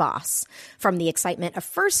their own boss. From the excitement of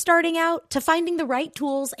first starting out to finding the right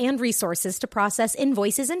tools and resources to process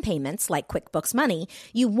invoices and payments like QuickBooks Money,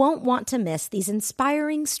 you won't want to miss these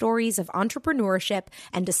inspiring stories of entrepreneurship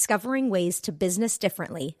and discovering ways to business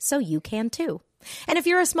differently so you can too. And if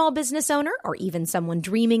you're a small business owner or even someone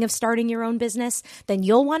dreaming of starting your own business, then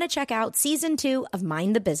you'll want to check out Season 2 of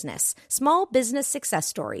Mind the Business, Small Business Success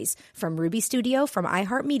Stories from Ruby Studio, from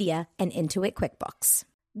iHeartMedia, and Intuit QuickBooks.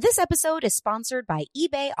 This episode is sponsored by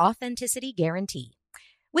eBay Authenticity Guarantee.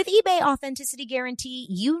 With eBay Authenticity Guarantee,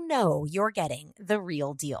 you know you're getting the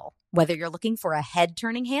real deal. Whether you're looking for a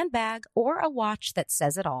head-turning handbag or a watch that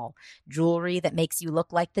says it all, jewelry that makes you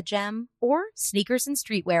look like the gem, or sneakers and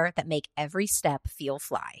streetwear that make every step feel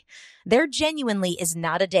fly. There genuinely is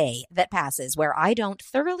not a day that passes where I don't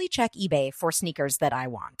thoroughly check eBay for sneakers that I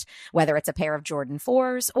want. Whether it's a pair of Jordan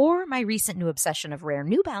 4s or my recent new obsession of rare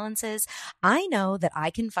New Balances, I know that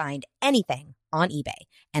I can find anything on eBay,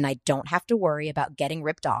 and I don't have to worry about getting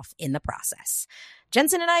ripped off in the process.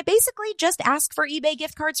 Jensen and I basically just ask for eBay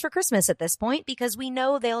gift cards for Christmas at this point because we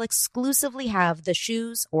know they'll exclusively have the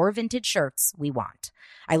shoes or vintage shirts we want.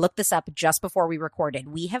 I looked this up just before we recorded.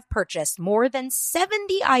 We have purchased more than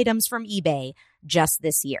 70 items from eBay just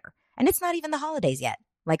this year. And it's not even the holidays yet.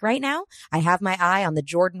 Like right now, I have my eye on the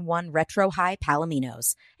Jordan 1 Retro High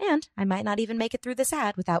Palominos. And I might not even make it through this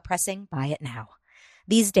ad without pressing buy it now.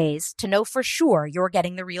 These days, to know for sure you're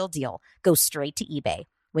getting the real deal, go straight to eBay.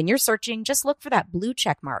 When you're searching, just look for that blue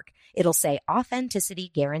check mark. It'll say Authenticity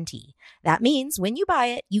Guarantee. That means when you buy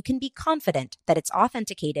it, you can be confident that it's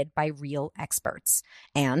authenticated by real experts.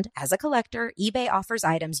 And as a collector, eBay offers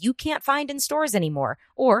items you can't find in stores anymore,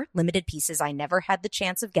 or limited pieces I never had the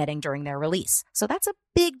chance of getting during their release. So that's a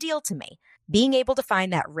big deal to me. Being able to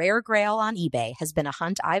find that rare grail on eBay has been a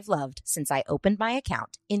hunt I've loved since I opened my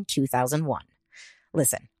account in 2001.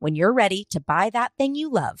 Listen, when you're ready to buy that thing you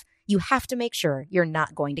love, you have to make sure you're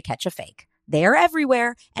not going to catch a fake. They're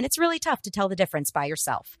everywhere, and it's really tough to tell the difference by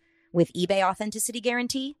yourself. With eBay Authenticity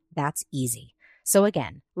Guarantee, that's easy. So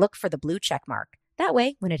again, look for the blue check mark. That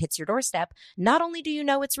way, when it hits your doorstep, not only do you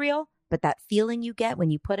know it's real, but that feeling you get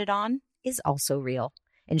when you put it on is also real.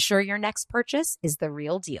 Ensure your next purchase is the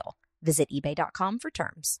real deal. Visit eBay.com for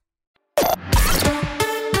terms.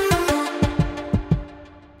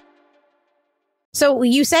 So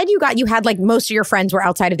you said you had like most of your friends were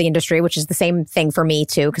outside of the industry, which is the same thing for me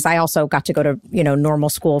too, because I also got to go to, normal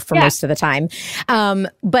school for most of the time.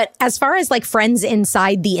 But as far as like friends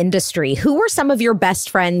inside the industry, who were some of your best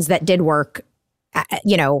friends that did work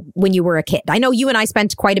when you were a kid? I know you and I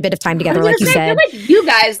spent quite a bit of time together, like you said. I feel like you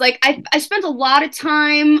guys, like I spent a lot of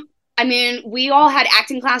time. I mean, we all had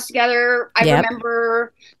acting class together. I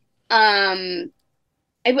remember,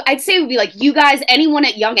 I'd say it would be like you guys, anyone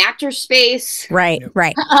at Young Actors Space. Right.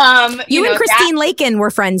 You and Christine Lakin were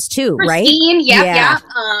friends too, right? Christine, yeah.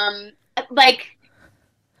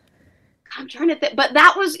 I'm trying to think, but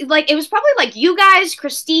that was like, it was probably like you guys,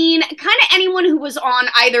 Christine, kind of anyone who was on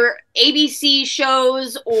either ABC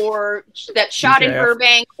shows or that shot in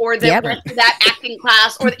Burbank or that went to that acting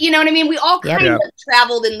class, or you know what I mean? We all kind of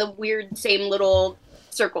traveled in the weird same little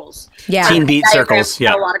circles. Yeah. Teen Beat circles.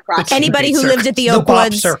 Yeah. A lot of cross. Anybody who lived at the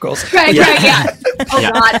Oakwoods. circles. Right, yeah. Oh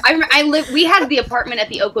God. We had the apartment at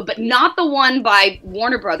the Oakwood, but not the one by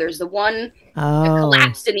Warner Brothers, the one that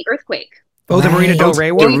collapsed in the earthquake. Oh, the Marina Del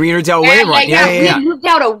Rey one? The Marina Del Rey one. Yeah. We moved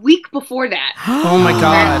out a week before that. Oh my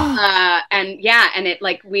God. And it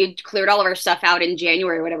like, we had cleared all of our stuff out in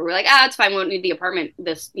January or whatever. We're like, it's fine. We won't need the apartment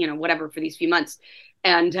whatever for these few months.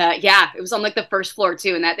 And it was on like the first floor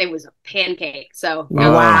too. And that day was a pancake. So.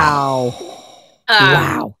 Wow.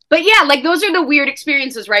 Wow. But yeah, like those are the weird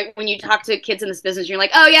experiences, right? When you talk to kids in this business, you're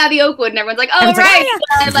like, oh yeah, the Oakwood. And everyone's like, oh, right.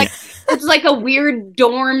 Like, it's like a weird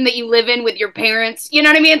dorm that you live in with your parents. You know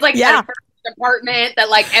what I mean? It's like that apartment that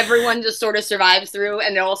like everyone just sort of survives through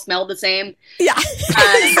and they all smell the same. Yeah,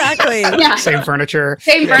 exactly. Yeah. Same furniture.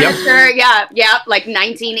 Yeah. Like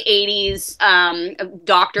 1980s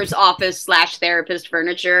doctor's office / therapist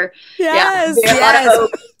furniture. Yes. Yeah. A lot of oak.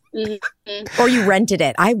 Mm-hmm. Or you rented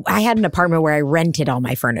it. I had an apartment where I rented all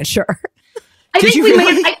my furniture. I think we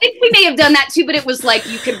may have done that too, but it was like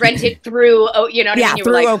you could rent it through, you know what I mean?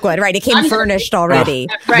 Through Oakwood, right? It came furnished already.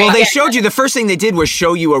 Well, they showed you, the first thing they did was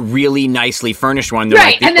show you a really nicely furnished one. They're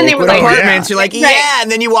right, like, and then they were like, apartments. You're like, and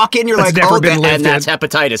then you walk in, you're like, and that's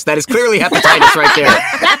hepatitis. That is clearly hepatitis right there.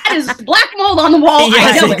 That is black mold on the wall.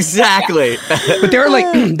 Yes, exactly. But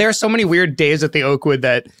there are so many weird days at the Oakwood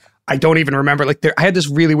that I don't even remember. Like, I had this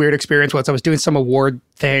really weird experience once. I was doing some award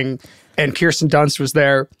thing, and Kirsten Dunst was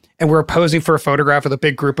there. And we were posing for a photograph with a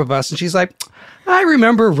big group of us. And she's like, I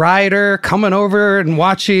remember Ryder coming over and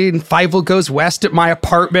watching Fievel Goes West at my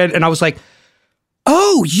apartment. And I was like,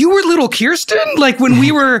 oh, you were little Kirsten? Like when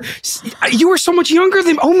you were so much younger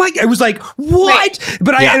than, oh my, I was like, what? Right.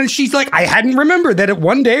 But and she's like, I hadn't remembered that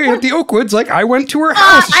one day at the Oakwoods, like I went to her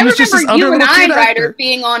house. I remember you and I, Ryder,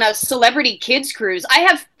 being on a celebrity kids cruise. I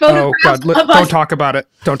have photographs of us. Don't talk about it.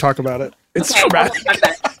 Don't talk about it. It's traumatic.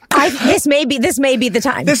 This may be the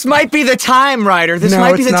time. This might be the time, Ryder. This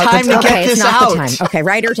might be the time to get this out. Okay,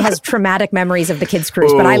 Ryder has traumatic memories of the kids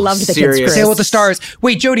cruise, but I loved the kids cruise. Sail with the Stars.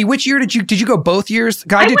 Wait, Jodie, which year did you go? Both years?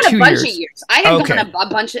 I did 2 years. I went a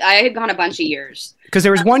bunch of years. I had gone a bunch of years. Because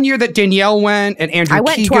there was one year that Danielle went and Andrew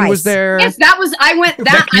Keegan was there. Yes, I went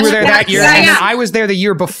that. You were there that year, and then I was there the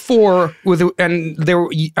year before I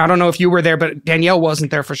don't know if you were there, but Danielle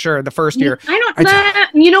wasn't there for sure the first year.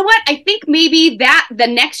 You know what? I think maybe the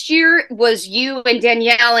next year was you and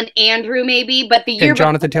Danielle and Andrew maybe, but the year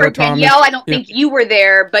Jonathan before Danielle, I don't think you were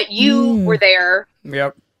there, but you were there.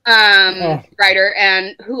 Yep. Ryder,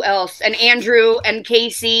 and who else? And Andrew and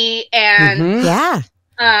Casey and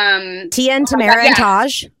Tia and Tamara and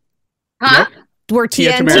Taj. Huh? Yep. Were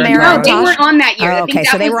Tia and Tamara? No, they weren't on that year. Oh, okay,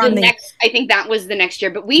 so they were on the next. I think that was the next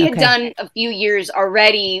year. But we had done a few years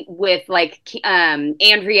already with like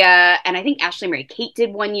Andrea and I think Ashley Mary Kate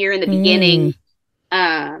did one year in the beginning.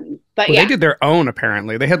 But they did their own.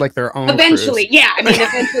 Apparently, they had like their own. Eventually, cruise. I mean,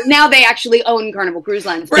 now they actually own Carnival Cruise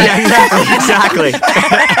Lines. But, exactly.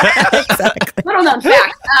 Little known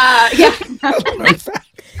fact.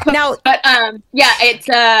 Now, it's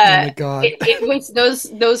oh my God. It was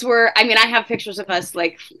those were. I mean, I have pictures of us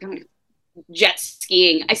like jet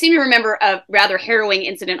skiing. I seem to remember a rather harrowing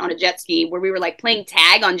incident on a jet ski where we were like playing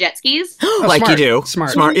tag on jet skis. Like smart. You do.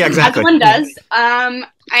 Smart. Yeah, exactly. As one does.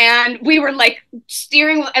 And we were like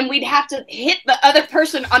steering, and we'd have to hit the other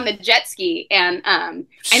person on the jet ski. And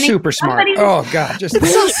super smart. Oh God, it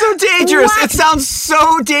sounds so dangerous. What? It sounds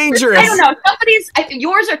so dangerous. I don't know.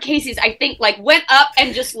 Yours or Casey's, I think, like went up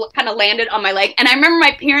and just kind of landed on my leg. And I remember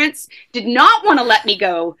my parents did not want to let me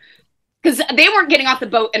go. Because they weren't getting off the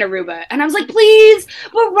boat in Aruba. And I was like, please,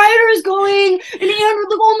 but Ryder is going. And Andrew's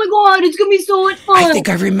like, oh my God, it's going to be so much fun. I think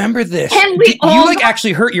I remember this. And you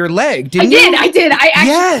actually hurt your leg, didn't you? I did. I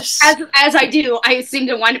actually, yes. As I do, I seem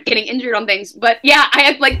to wind up getting injured on things. But yeah, I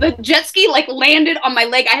had like the jet ski like landed on my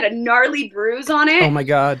leg. I had a gnarly bruise on it. Oh my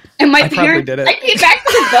God. And my parents, did it. I came back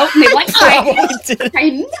to the boat and they were like, I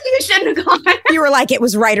knew you shouldn't have gone. You were like, it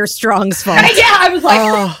was Ryder Strong's fault. I was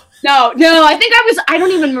like, No, I think I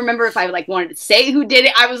don't even remember if I like wanted to say who did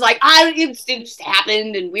it. I was like, it just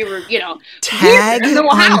happened, and we were, tag weird.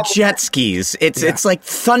 on jet skis. It's like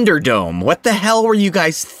Thunderdome. What the hell were you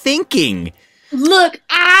guys thinking? Look,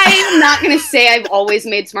 I'm not going to say I've always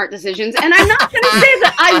made smart decisions, and I'm not going to say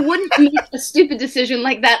that I wouldn't make a stupid decision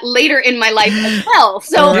like that later in my life as well.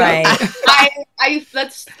 So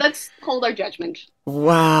let's hold our judgment.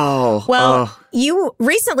 Wow. Well, you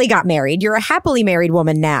recently got married. You're a happily married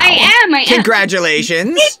woman now. I am.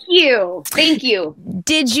 Congratulations. Thank you.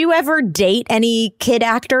 Did you ever date any kid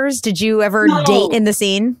actors? Did you ever date in the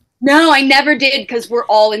scene? No, I never did because we're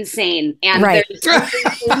all insane. And right.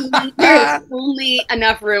 there's only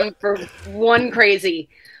enough room for one crazy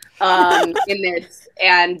in this.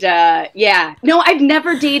 And no, I've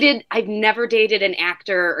never dated an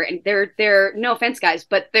actor. And they're no offense, guys,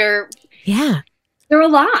 but they're a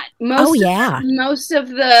lot. Most of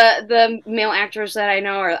the male actors that I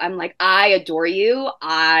know I'm like, I adore you.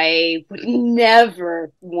 I would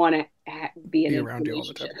never want to be around you all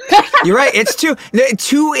the time. You're right. It's two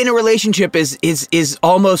in a relationship is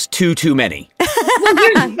almost too many. Well,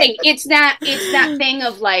 here's the thing. It's that thing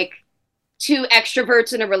of like two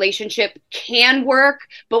extroverts in a relationship can work,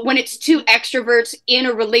 but when it's two extroverts in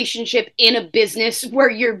a relationship in a business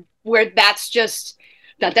where that's just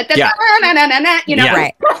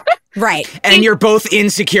right. And you're both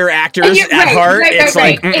insecure actors at heart. It's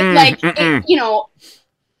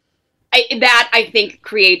I think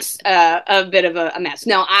creates a bit of a mess.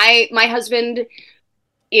 No, my husband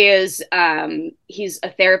is he's a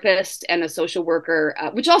therapist and a social worker,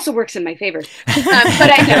 which also works in my favor. But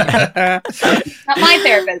I know not my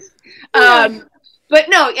therapist. But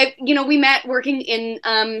no, we met working in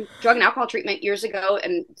drug and alcohol treatment years ago,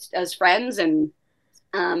 and as friends, and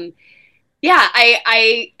I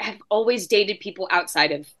have always dated people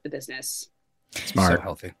outside of the business. Smart, so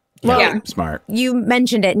healthy. Well, smart. You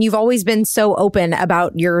mentioned it, and you've always been so open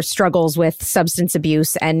about your struggles with substance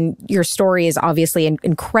abuse, and your story is obviously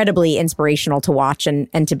incredibly inspirational to watch and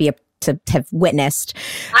to have witnessed.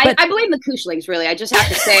 I blame the Kushlings, really. I just have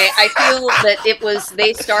to say, I feel that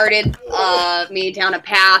they started me down a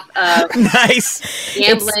path of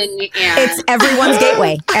gambling. It's everyone's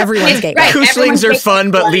gateway. Everyone's gateway. Right. Kushlings are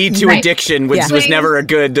fun, but lead to addiction, which was never a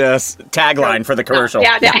good tagline for the commercial.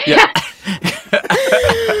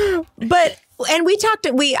 But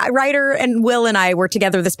Ryder and Will and I were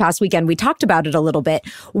together this past weekend. We talked about it a little bit.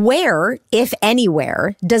 Where, if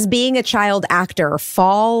anywhere, does being a child actor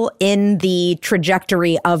fall in the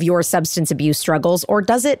trajectory of your substance abuse struggles, or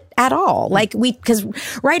does it at all? Because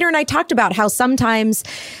Ryder and I talked about how sometimes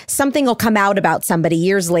something will come out about somebody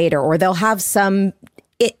years later, or they'll have some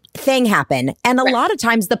thing happen, and a lot of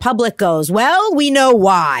times the public goes, well, we know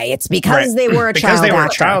why. It's because they were a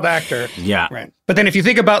child actor. Yeah. Right. But then if you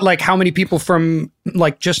think about like how many people from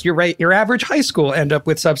like just your average high school end up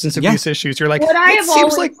with substance abuse issues, you're like, what I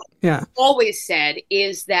have always said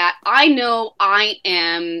is that I know I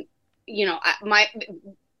am, in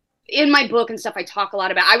my book and stuff, I talk a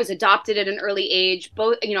lot about, I was adopted at an early age.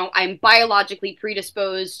 Both, I'm biologically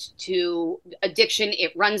predisposed to addiction.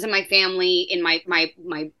 It runs in my family, in my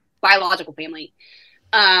biological family.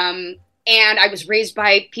 And I was raised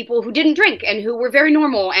by people who didn't drink and who were very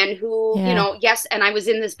normal and who, and I was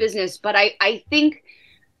in this business. But I think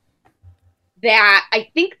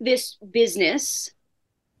this business,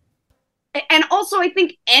 and also I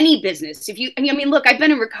think any business, look, I've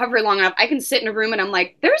been in recovery long enough. I can sit in a room and I'm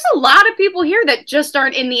like, there's a lot of people here that just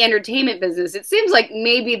aren't in the entertainment business. It seems like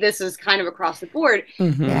maybe this is kind of across the board.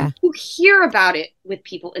 Mm-hmm. Yeah. You hear about it with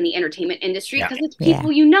people in the entertainment industry because it's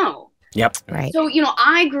people you know. Yep. Right. So,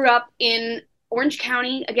 I grew up in Orange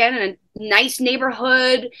County, again, in a nice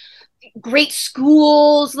neighborhood, great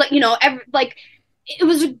schools, it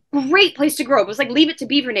was a great place to grow up. It was like Leave It to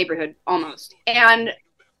Beaver neighborhood almost. And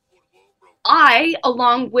I,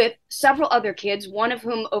 along with several other kids, one of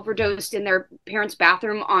whom overdosed in their parents'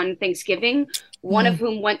 bathroom on Thanksgiving, one of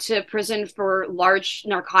whom went to prison for large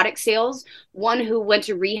narcotic sales, one who went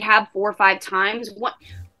to rehab 4 or 5 times.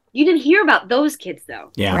 You didn't hear about those kids,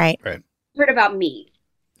 though. Yeah. Right. You heard about me.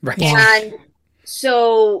 Right. Yeah. And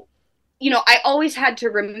so, I always had to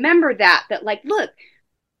remember that look,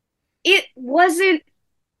 it wasn't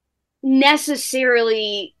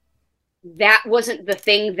necessarily, that wasn't the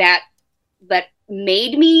thing that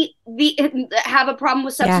made me have a problem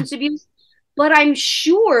with substance abuse. But I'm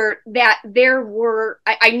sure that there were,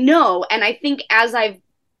 I know, and I think as I've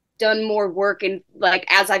done more work and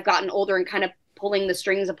as I've gotten older and kind of pulling the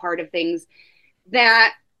strings apart of things,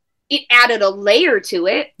 that it added a layer to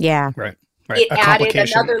it. Yeah. Right. It added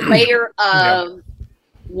another layer of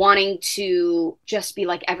wanting to just be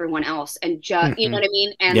like everyone else and just, you know what I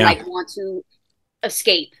mean? And like want to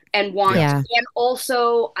escape and want, and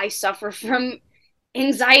also I suffer from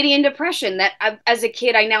anxiety and depression that as a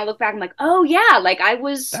kid, I now look back, I'm like, oh yeah, like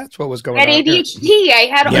that's what was going on. I had ADHD. I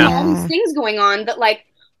had all these things going on that like,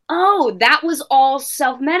 oh, that was all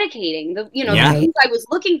self-medicating. The things I was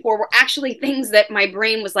looking for were actually things that my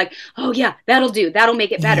brain was like, oh yeah, that'll do. That'll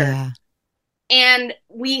make it better. Yeah. And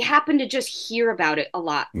we happen to just hear about it a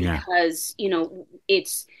lot because,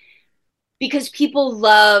 it's because people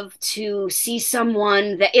love to see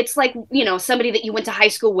someone that it's like, somebody that you went to high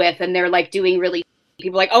school with and they're like doing really,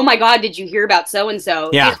 people are like, oh my God, did you hear about so-and-so?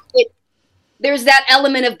 Yeah. There's that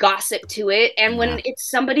element of gossip to it. And when it's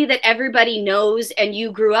somebody that everybody knows and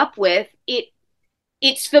you grew up with,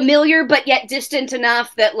 it's familiar, but yet distant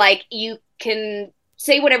enough that like you can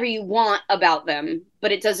say whatever you want about them,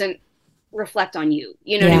 but it doesn't reflect on you.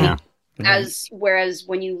 You know what I mean? Whereas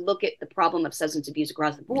when you look at the problem of substance abuse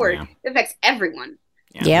across the board, it affects everyone.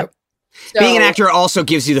 Yep. So, being an actor also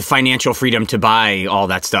gives you the financial freedom to buy all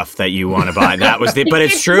that stuff that you want to buy. That was but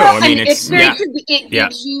it's true. Well, I mean, it's very true. It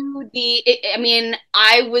gives you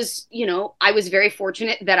I was very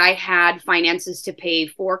fortunate that I had finances to pay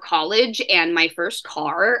for college and my first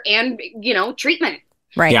car and, treatment.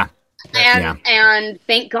 Right. Yeah. And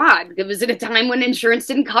thank God, it was at a time when insurance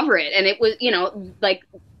didn't cover it. And it was, like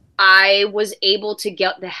I was able to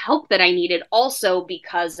get the help that I needed also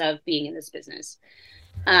because of being in this business.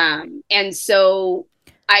 And so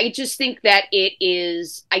I just think that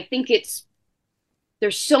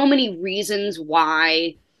there's so many reasons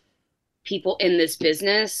why people in this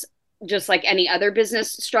business, just like any other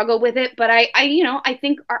business, struggle with it. But I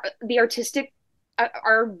think the artistic,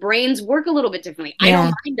 our brains work a little bit differently. I know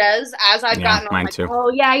mine does. As I've gotten on, like,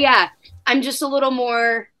 oh yeah, I'm just a little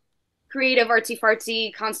more creative, artsy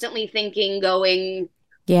fartsy, constantly thinking, going,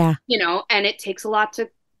 and it takes a lot to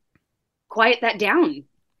quiet that down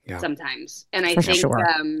sometimes. And I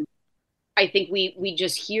think we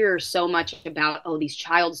just hear so much about, these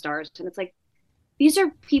child stars, and it's like, these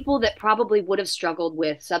are people that probably would have struggled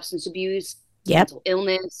with substance abuse, mental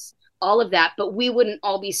illness, all of that, but we wouldn't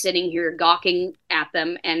all be sitting here gawking at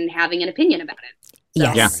them and having an opinion about it. So.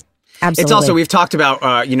 Yes. Yeah. Absolutely. It's also, we've talked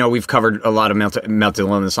about, we've covered a lot of mental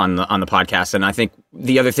illness on the podcast. And I think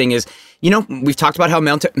the other thing is, we've talked about how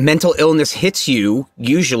mental illness hits you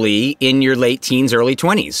usually in your late teens, early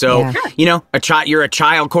 20s. So, you're a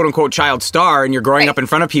child, quote unquote, child star, and you're growing up in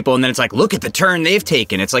front of people. And then it's like, look at the turn they've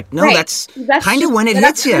taken. It's like, no, that's kind of when it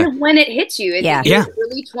hits you. Kind of when it hits you. In your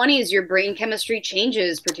early 20s, your brain chemistry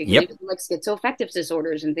changes, particularly with like schizoaffective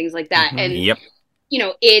disorders and things like that. And,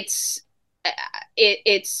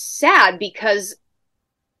 it's sad because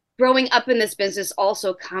growing up in this business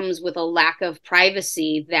also comes with a lack of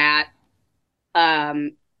privacy that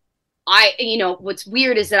what's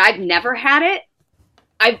weird is that I've never had it.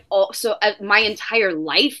 I've also my entire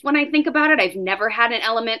life, when I think about it, I've never had an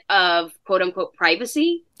element of quote unquote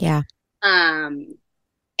privacy. Yeah. And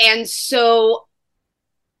so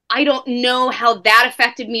I don't know how that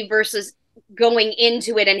affected me versus going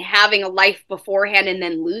into it and having a life beforehand and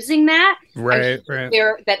then losing that. Right.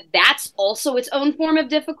 That's also its own form of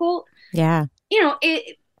difficult. Yeah.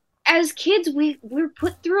 As kids, we're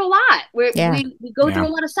put through a lot. We go through a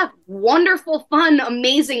lot of stuff. Wonderful, fun,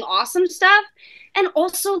 amazing, awesome stuff. And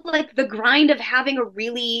also like the grind of having a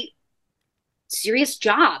really serious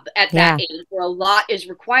job at that age where a lot is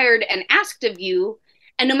required and asked of you.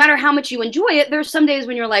 And no matter how much you enjoy it, there's some days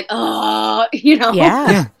when you're like,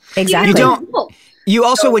 Yeah. Exactly. You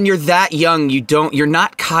also, when you're that young, you're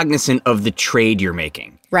not cognizant of the trade you're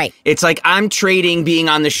making. Right. It's like, I'm trading being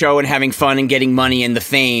on the show and having fun and getting money and the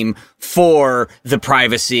fame for the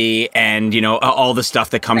privacy and, all the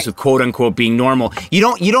stuff that comes with quote unquote being normal. You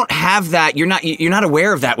don't have that. You're not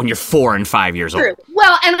aware of that when you're 4 and 5 years old.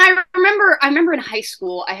 Well, and I remember in high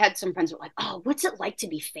school, I had some friends who were like, oh, what's it like to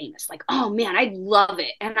be famous? Like, oh man, I love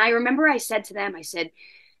it. And I remember I said to them,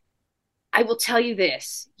 I will tell you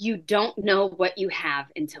this, you don't know what you have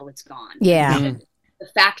until it's gone. Yeah. Mm-hmm. The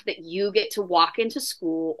fact that you get to walk into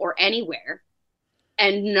school or anywhere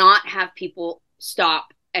and not have people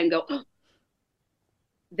stop and go, oh,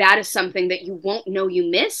 that is something that you won't know you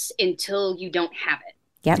miss until you don't have it.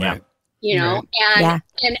 Yep. Yeah.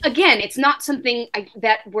 And again, it's not something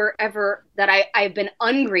that I've been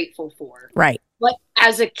ungrateful for. Right. But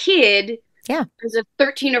as a kid, as a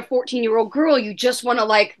 13 or 14-year-old girl, you just want to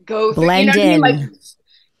like go blend in. Like,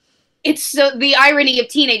 it's so the irony of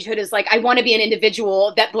teenagehood is like I want to be an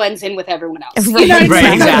individual that blends in with everyone else. Right,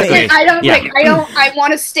 right, exactly. I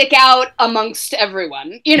want to stick out amongst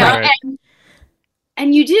everyone. And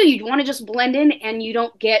And you want to just blend in, and you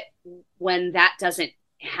don't get when that doesn't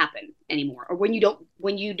happen anymore, or when you don't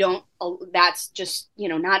that's just,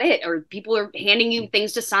 not it, or people are handing you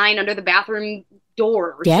things to sign under the bathroom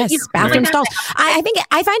door. Yes, bathroom stalls. I think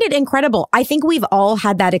I find it incredible. I think we've all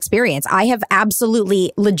had that experience. I have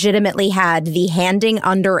absolutely legitimately had the handing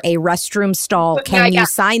under a restroom stall, can you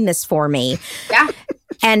sign this for me? Yeah.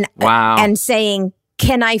 And wow. And saying,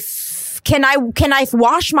 can I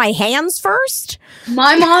wash my hands first?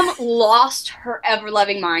 My mom lost her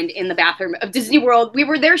ever-loving mind in the bathroom of Disney World. We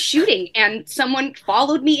were there shooting, and someone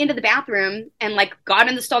followed me into the bathroom and got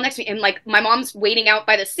in the stall next to me. And my mom's waiting out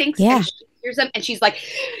by the sinks, and she hears them, and she's like,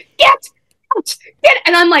 "Get out!"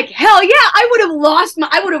 And I'm like, "Hell yeah!"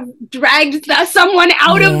 I would have dragged someone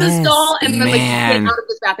out of the stall and then get out of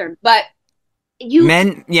this bathroom. But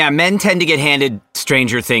men tend to get handed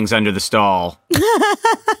stranger things under the stall.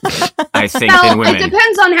 I think than women. It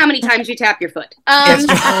depends on how many times you tap your foot.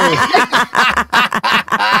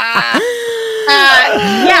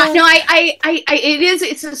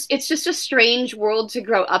 It's just a strange world to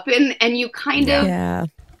grow up in, and you kind of,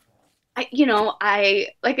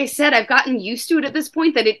 like I said, I've gotten used to it at this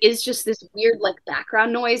point, that it is just this weird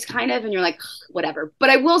background noise kind of, and you're like, whatever. But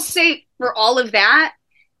I will say, for all of that,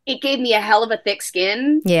 it gave me a hell of a thick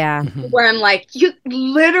skin. Yeah. Where I'm like, you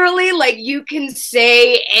literally, you can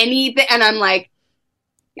say anything. And I'm like,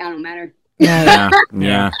 I don't matter. Yeah.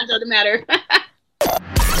 It doesn't matter.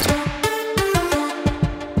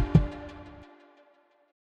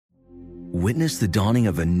 Witness the dawning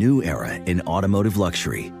of a new era in automotive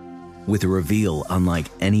luxury, with a reveal unlike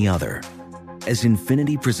any other, as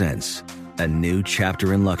Infiniti presents a new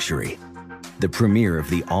chapter in luxury, the premiere of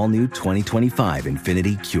the all-new 2025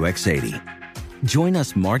 Infiniti QX80. Join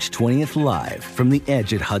us March 20th live from the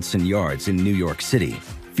Edge at Hudson Yards in New York City,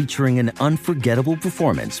 featuring an unforgettable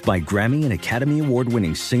performance by Grammy and Academy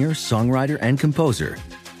Award-winning singer, songwriter, and composer,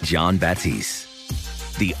 Jon Batiste.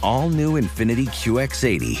 The all-new Infiniti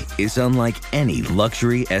QX80 is unlike any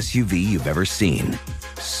luxury SUV you've ever seen.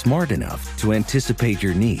 Smart enough to anticipate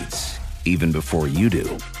your needs, even before you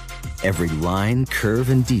do. Every line, curve,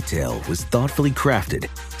 and detail was thoughtfully crafted,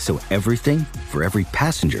 so everything for every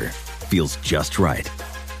passenger feels just right.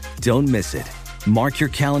 Don't miss it. Mark your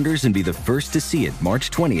calendars and be the first to see it March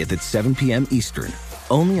 20th at 7 p.m. Eastern,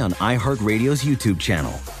 only on iHeartRadio's YouTube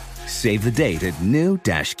channel. Save the date at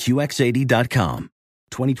new-QX80.com.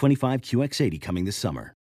 2025 QX80 coming this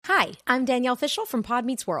summer. Hi, I'm Danielle Fishel from Pod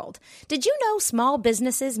Meets World. Did you know small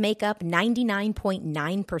businesses make up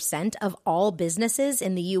 99.9% of all businesses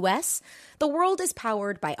in the U.S.? The world is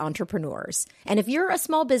powered by entrepreneurs. And if you're a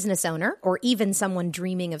small business owner or even someone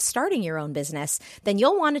dreaming of starting your own business, then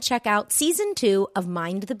you'll want to check out Season 2 of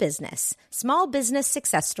Mind the Business, Small Business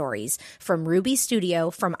Success Stories from Ruby Studio,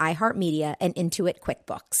 from iHeartMedia, and Intuit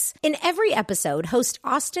QuickBooks. In every episode, host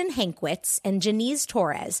Austin Hankwitz and Janice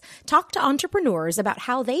Torres talk to entrepreneurs about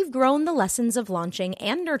how they've grown the lessons of launching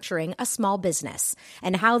and nurturing a small business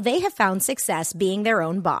and how they have found success being their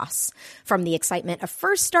own boss. From the excitement of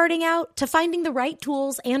first starting out to finding the right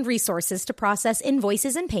tools and resources to process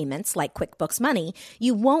invoices and payments like QuickBooks Money,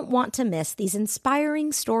 you won't want to miss these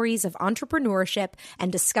inspiring stories of entrepreneurship and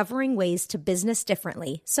discovering ways to business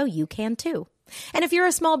differently so you can too. And if you're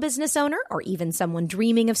a small business owner or even someone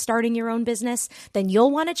dreaming of starting your own business, then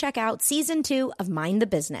you'll want to check out Season 2 of Mind the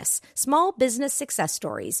Business, Small Business Success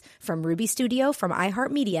Stories from Ruby Studio, from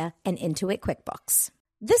iHeartMedia, and Intuit QuickBooks.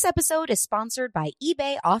 This episode is sponsored by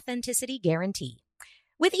eBay Authenticity Guarantee.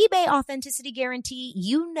 With eBay Authenticity Guarantee,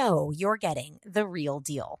 you know you're getting the real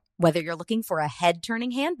deal. Whether you're looking for a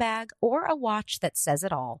head-turning handbag or a watch that says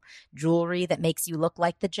it all, jewelry that makes you look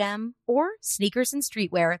like the gem, or sneakers and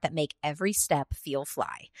streetwear that make every step feel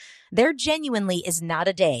fly, there genuinely is not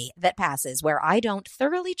a day that passes where I don't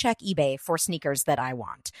thoroughly check eBay for sneakers that I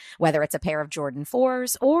want. Whether it's a pair of Jordan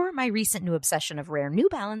 4s or my recent new obsession of rare New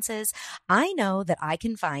Balances, I know that I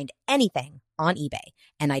can find anything on eBay,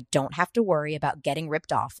 and I don't have to worry about getting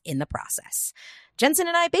ripped off in the process. Jensen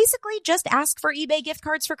and I basically just ask for eBay gift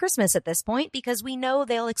cards for Christmas at this point because we know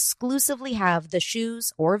they'll exclusively have the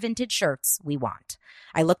shoes or vintage shirts we want.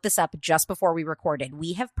 I looked this up just before we recorded.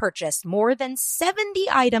 We have purchased more than 70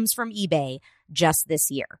 items from eBay just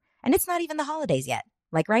this year, and it's not even the holidays yet.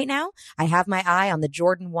 Like right now, I have my eye on the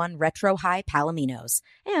Jordan 1 Retro High Palominos,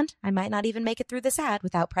 and I might not even make it through this ad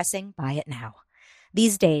without pressing buy it now.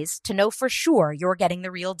 These days, to know for sure you're getting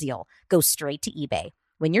the real deal, go straight to eBay.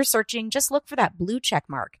 When you're searching, just look for that blue check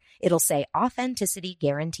mark. It'll say Authenticity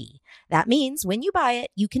Guarantee. That means when you buy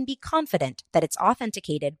it, you can be confident that it's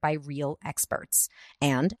authenticated by real experts.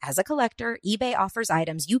 And as a collector, eBay offers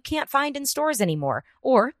items you can't find in stores anymore,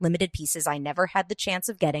 or limited pieces I never had the chance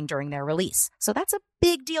of getting during their release. So that's a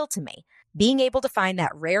big deal to me. Being able to find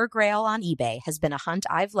that rare grail on eBay has been a hunt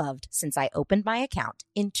I've loved since I opened my account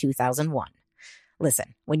in 2001.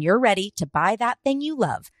 Listen, when you're ready to buy that thing you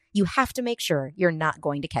love, you have to make sure you're not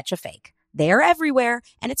going to catch a fake. They're everywhere,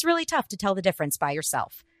 and it's really tough to tell the difference by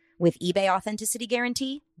yourself. With eBay Authenticity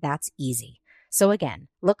Guarantee, that's easy. So again,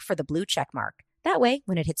 look for the blue check mark. That way,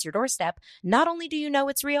 when it hits your doorstep, not only do you know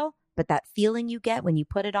it's real, but that feeling you get when you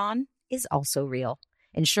put it on is also real.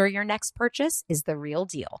 Ensure your next purchase is the real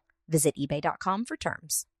deal. Visit ebay.com for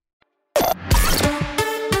terms.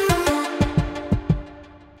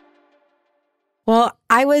 Well,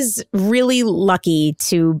 I was really lucky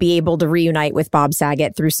to be able to reunite with Bob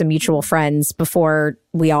Saget through some mutual friends before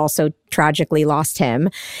we also tragically lost him.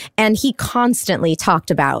 And he constantly talked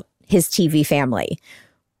about his TV family.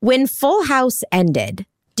 When Full House ended,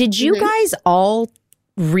 did you guys all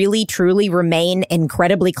really, truly remain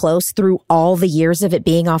incredibly close through all the years of it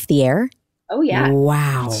being off the air? Oh, yeah.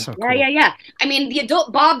 Wow. So cool. Yeah. I mean, the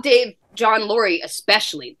adult Bob, Dave, John, Lori,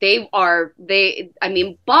 especially,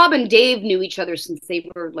 Bob and Dave knew each other since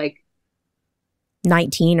they were like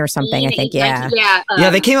 19 or something, I think. Yeah. Yeah,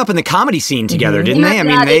 they came up in the comedy scene together, didn't they? I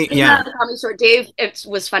mean, they came out of the comedy store. Dave, it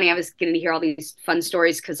was funny. I was getting to hear all these fun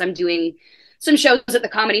stories because I'm doing some shows at the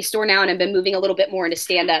Comedy Store now, and I've been moving a little bit more into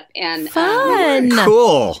stand-up. And fun.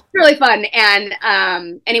 Cool. Really fun.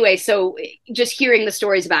 And anyway, so just hearing the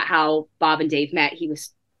stories about how Bob and Dave met, he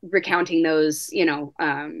was recounting those,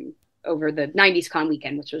 over the 90s con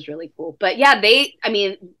weekend, which was really cool. But yeah,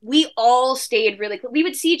 we all stayed really cool. We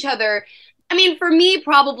would see each other. I mean, for me,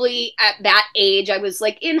 probably at that age, I was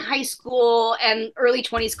like in high school and early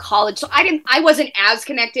 20s college. So I wasn't as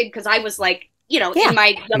connected because I was like, in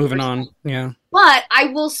my moving on. Yeah. But I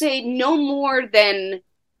will say no more than,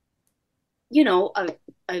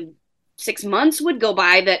 a 6 months would go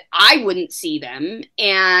by that I wouldn't see them.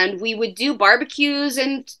 And we would do barbecues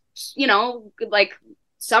and, like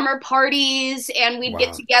summer parties, and we'd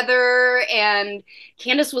get together. And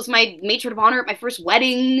Candace was my matron of honor at my first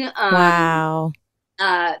wedding. Wow.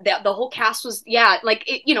 The whole cast was,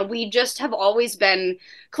 we just have always been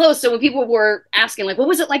close. So when people were asking, like, what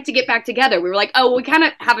was it like to get back together? We were like, we kind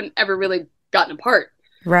of haven't ever really gotten apart.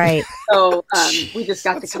 Right. So we just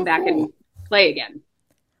got to come back and play again.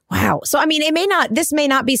 Wow. So, I mean, this may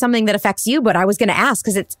not be something that affects you, but I was going to ask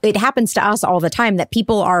because it happens to us all the time that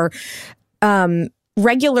people are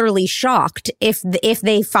regularly shocked if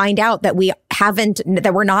they find out that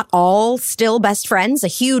that we're not all still best friends, a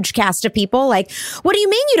huge cast of people. Like, what do you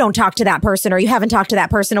mean you don't talk to that person or you haven't talked to that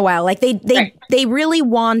person in a while? Like they really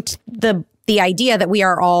want the idea that we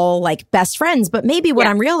are all like best friends. But maybe what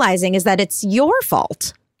I'm realizing is that it's your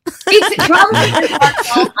fault. It's probably our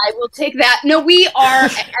fault. I will take that. No, we are.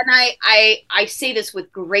 And I say this with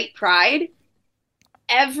great pride.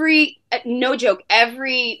 No joke,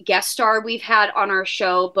 every guest star we've had on our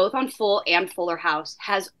show, both on Full and Fuller House,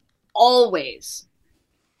 has always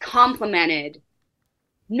complimented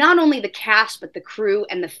not only the cast, but the crew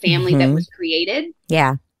and the family that was created.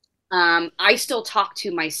 Yeah. I still talk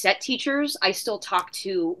to my set teachers. I still talk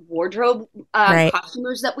to wardrobe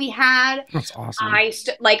costumers that we had. That's awesome.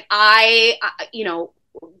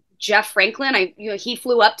 Jeff Franklin, he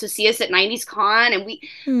flew up to see us at 90s Con,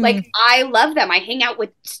 and I love them. I hang out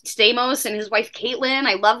with Stamos and his wife Caitlin.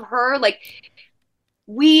 I love her. Like,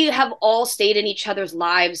 we have all stayed in each other's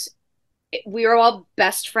lives. We are all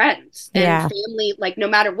best friends and family. Like, no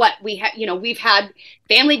matter what we have, we've had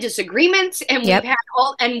family disagreements, and we've had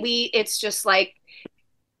it's just like,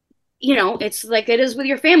 it's like it is with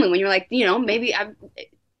your family when you're like, maybe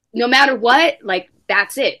no matter what, like,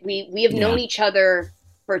 that's it. We have known each other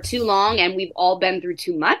for too long, and we've all been through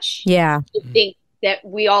too much. Yeah. I think that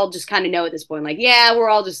we all just kind of know at this point, like, we're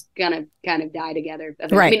all just gonna kind of die together.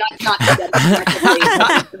 Right. I mean, not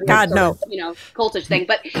together. God, no. Cultish thing,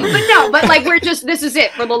 but no, but like, this is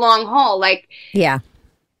it for the long haul. Like,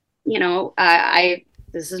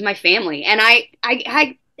 this is my family, and I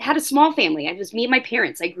had a small family. It was me and my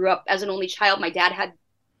parents. I grew up as an only child. My dad had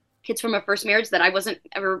kids from a first marriage that I wasn't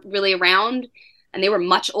ever really around, and they were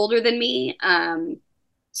much older than me.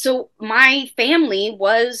 So my family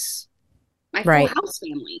was my Full House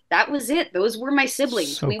family. That was it. Those were my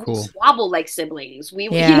siblings. So would squabble like siblings. We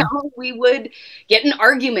would get in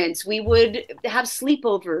arguments. We would have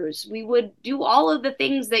sleepovers. We would do all of the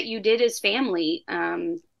things that you did as family.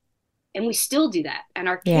 and we still do that, and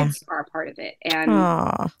our kids are a part of it. And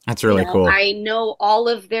that's really cool. I know all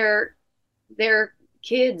of their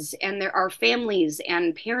kids and our families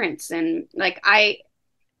and parents, and like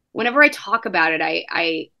whenever I talk about it,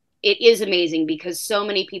 it is amazing because so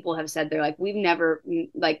many people have said they're like, we've never,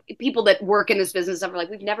 like people that work in this business are like,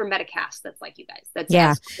 we've never met a cast that's like you guys, that's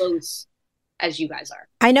as close as you guys are.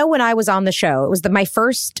 I know when I was on the show, it was my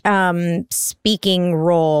first speaking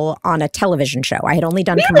role on a television show. I had only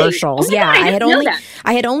done commercials. Oh God,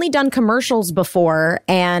 I had only done commercials before,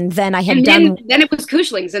 and then I had then it was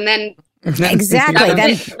Kushlings, and then exactly.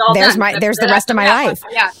 Then there's the rest of my life.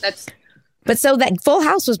 Yeah, that's. But so that Full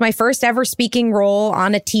House was my first ever speaking role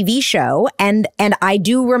on a TV show. And I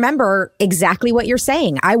do remember exactly what you're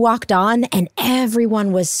saying. I walked on and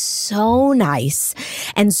everyone was so nice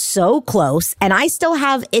and so close. And I still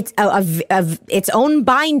have its own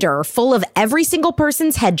binder full of every single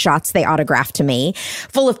person's headshots they autographed to me,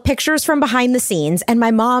 full of pictures from behind the scenes. And my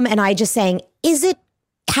mom and I just saying,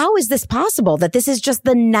 how is this possible that this is just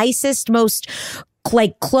the nicest, most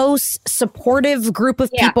like close, supportive group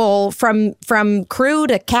of people from crew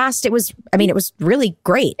to cast? It was really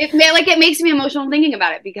great. It makes me emotional thinking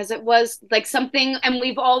about it because it was like something, and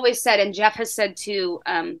we've always said, and Jeff has said too,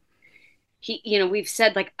 we've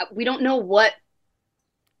said like, we don't know what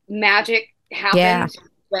magic happened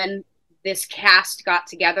when this cast got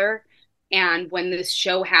together and when this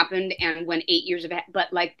show happened and when 8 years of it,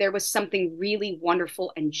 but like there was something really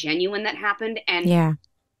wonderful and genuine that happened. And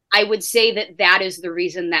I would say that is the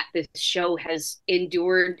reason that this show has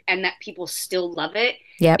endured and that people still love it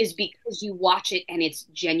is because you watch it and it's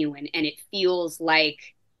genuine and it feels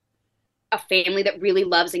like a family that really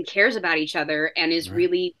loves and cares about each other and is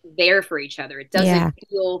really there for each other. It doesn't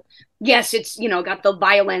feel, it's, got the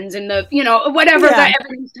violins and the, whatever, that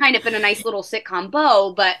everything's tied up in a nice little sitcom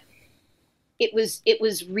bow, but it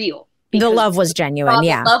was real. The love was genuine.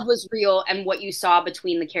 The love was real. And what you saw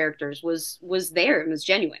between the characters was there and was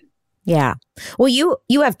genuine. Yeah. Well, you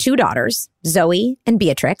have two daughters, Zoe and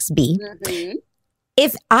Beatrix, B. Mm-hmm.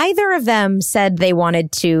 If either of them said they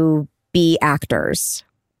wanted to be actors,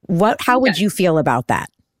 how would you feel about that?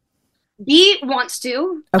 B wants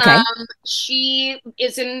to. Okay. She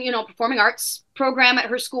is in, performing arts program at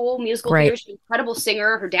her school, musical Great. theater. She's an incredible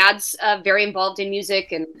singer. Her dad's very involved in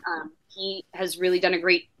music, and he has really done a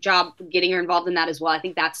great job getting her involved in that as well. I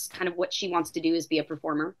think that's kind of what she wants to do, is be a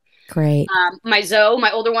performer. Great. My Zoe,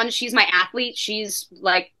 my older one, she's my athlete. She's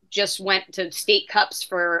like just went to state cups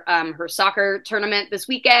for her soccer tournament this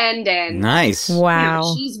weekend. And nice.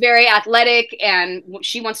 Wow. She's very athletic and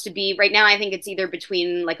she wants to be right now. I think it's either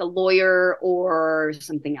between like a lawyer or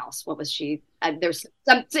something else. What was she? There's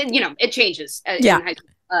some, it changes in high school,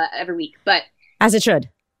 every week, but as it should.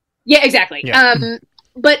 Yeah, exactly. Yeah.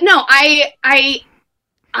 But no, I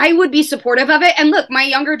would be supportive of it. And look, my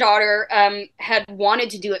younger daughter had wanted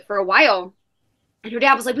to do it for a while. And her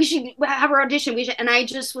dad was like, we should have her audition. And I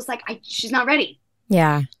just was like, she's not ready.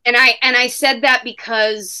 Yeah. And I said that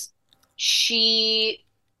because she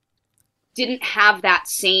didn't have that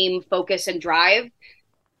same focus and drive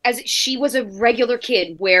as she was a regular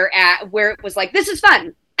kid where it was like, this is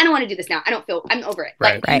fun. I don't want to do this now. I'm over it.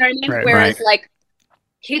 Right. You know what I mean? Right. Whereas like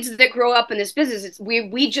kids that grow up in this business, we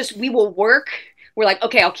will work. We're like,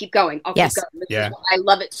 okay, I'll keep going. Keep going. I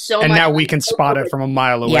love it so much. And now we can spot it from a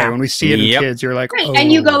mile away. When we see it in kids, you're like, oh.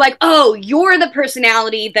 And you go like, oh, you're the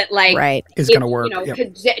personality that like is going to work.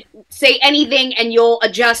 Could say anything and you'll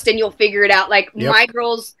adjust and you'll figure it out. Like my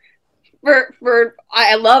girls,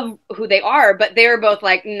 I love who they are, but they're both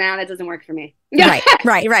like, nah, that doesn't work for me. Right.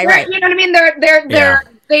 You know what I mean?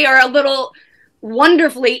 They are a little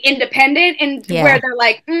wonderfully independent and where they're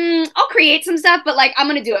like, I'll create some stuff, but like, I'm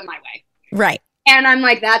going to do it my way. Right. And I'm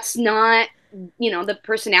like, that's not, the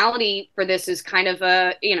personality for this is kind of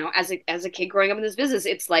as a kid growing up in this business,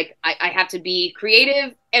 it's like, I have to be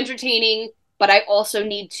creative, entertaining, but I also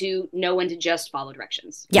need to know when to just follow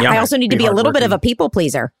directions. Yeah. I also need to be a little bit of a people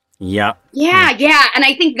pleaser. Yeah. Yeah. And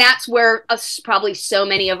I think that's where probably so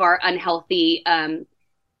many of our unhealthy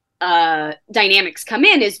dynamics come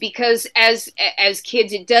in, is because as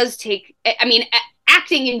kids, it does take,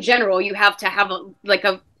 acting in general, you have to have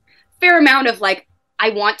a fair amount of like, I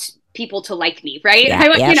want people to like me, right?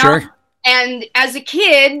 Sure. And as a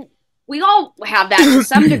kid, we all have that to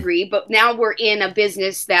some degree, but now we're in a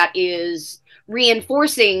business that is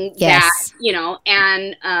reinforcing that,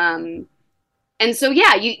 and so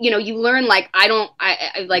you learn like I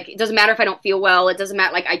like, it doesn't matter if I don't feel well, it doesn't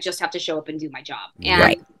matter, like I just have to show up and do my job.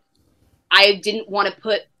 And I didn't want to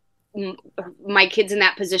put my kids in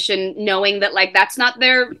that position knowing that like that's not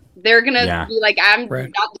their They're gonna be like, I'm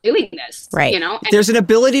not doing this, right? You know, and there's an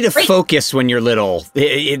ability to focus when you're little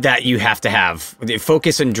that you have to have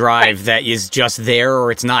focus and drive that is just there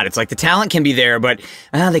or it's not. It's like the talent can be there, but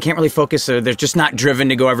they can't really focus. So they're just not driven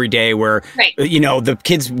to go every day. Where you know the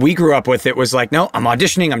kids we grew up with, it was like, no, I'm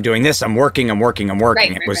auditioning, I'm doing this, I'm working.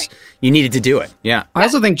 It was you needed to do it. Yeah. I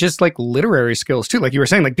also think just like literary skills too, like you were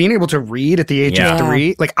saying, like being able to read at the age of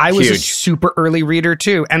 3. Like I was a super early reader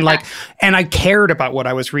too, and like and I cared about what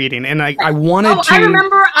I was reading, and I wanted to. I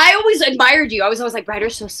remember I always admired you. I was always like,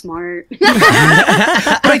 Ryder's so smart. But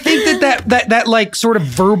I think that like sort of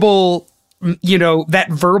verbal, you know, that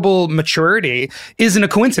verbal maturity isn't a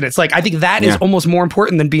coincidence. Like, I think that is almost more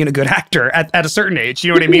important than being a good actor at a certain age. You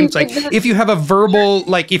know what I mean? It's like, if you have a verbal,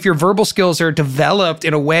 like if your verbal skills are developed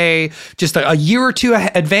in a way, just a year or two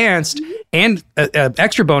advanced, and a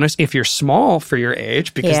extra bonus if you're small for your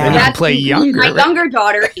age, because then you can play younger. My younger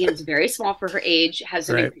daughter is very small for her age, has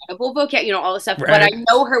an incredible vocab, you know, all this stuff. But I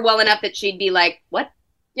know her well enough that she'd be like, what?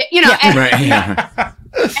 You know, and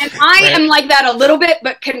I am like that a little bit,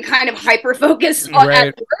 but can kind of hyper focus on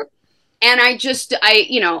at work. And I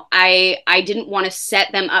didn't want to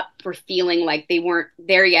set them up for feeling like they weren't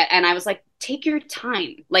there yet. And I was like, take your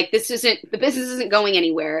time. Like the business isn't going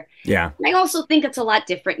anywhere. Yeah. And I also think it's a lot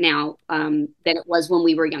different now than it was when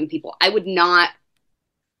we were young people. I would not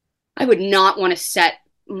want to set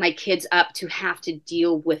my kids up to have to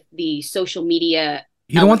deal with the social media.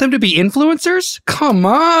 You don't want them to be influencers? Come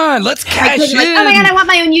on, let's cash in. Like, oh my God, I want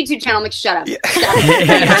my own YouTube channel. I'm like, shut up.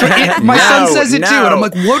 My son says it too, and I'm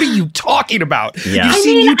like, what are you talking about? Yeah. You've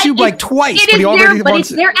seen YouTube like twice, but it's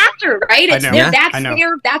their actor, right? It's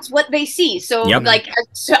that's what they see. So like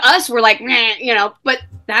to us, we're like, meh, you know, but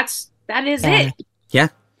that is it. Yeah.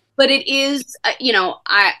 But it is,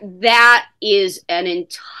 that is an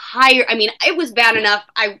entire, I mean, it was bad enough.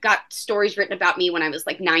 I got stories written about me when I was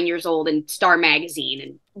like 9 years old in Star Magazine,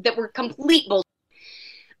 and that were complete bullshit.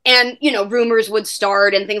 And, you know, rumors would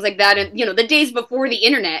start and things like that. And, you know, the days before the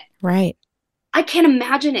internet. Right. I can't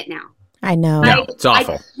imagine it now. I know. No, it's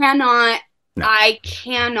awful. I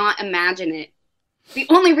cannot imagine it. The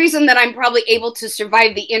only reason that I'm probably able to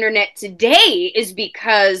survive the internet today is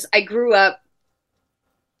because I grew up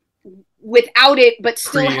without it, but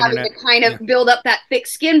still having to kind of build up that thick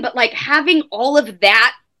skin. But like having all of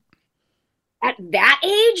that at that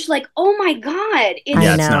age, like, oh my God. It's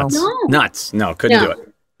nuts. Nuts. No, couldn't do it.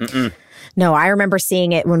 Mm-mm. No, I remember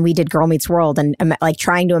seeing it when we did Girl Meets World and like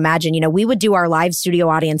trying to imagine, you know, we would do our live studio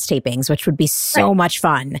audience tapings, which would be so much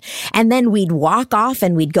fun. And then we'd walk off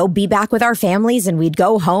and we'd go be back with our families and we'd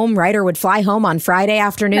go home. Ryder would fly home on Friday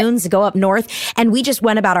afternoons, go up north, and we just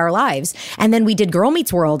went about our lives. And then we did Girl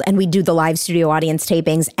Meets World and we'd do the live studio audience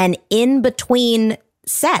tapings, and in between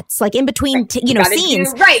sets, like in between,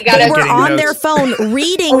 scenes, they were on their phone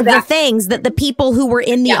reading the things that the people who were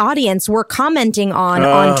in the audience were commenting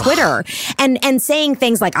on Twitter and saying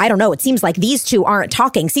things like, I don't know, it seems like these two aren't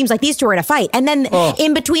talking, seems like these two are in a fight. And then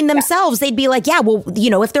in between themselves, they'd be like, yeah, well, you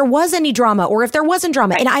know, if there was any drama or if there wasn't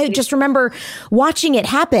drama. And I just remember watching it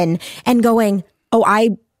happen and going, oh, I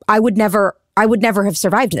would never have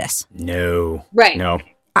survived this. No. Right. No.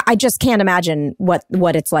 I just can't imagine what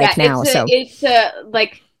it's like now.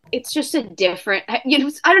 It's just a different, you know,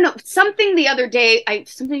 I don't know, something the other day,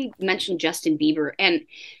 somebody mentioned Justin Bieber and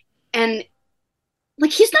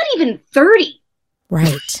like, he's not even 30.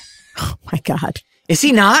 Right. Oh my God. Is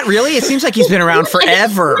he not really? It seems like he's been around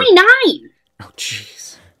forever. 29. Oh,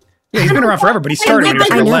 jeez. Yeah, he's been around forever, but he started when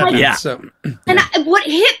he was 11. Yeah. So. And what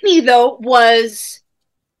hit me though was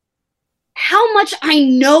how much I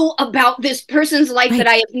know about this person's life that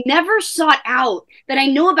I have never sought out, that I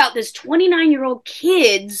know about this 29-year-old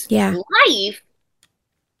kid's life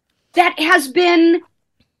that has been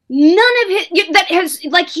none of it, that has,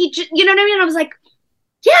 like, he just, you know what I mean? I was like,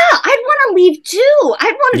 yeah, I'd want to leave too.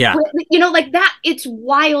 I'd want to, you know, like that. It's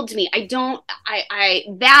wild to me.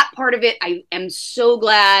 That part of it, I am so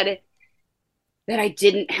glad that I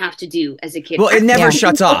didn't have to do as a kid. Well, it never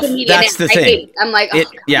shuts off. That's the thing. I'm like,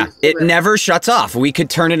 it never shuts off. We could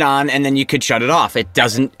turn it on and then you could shut it off. It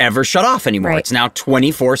doesn't ever shut off anymore. It's now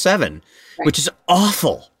 24/7, which is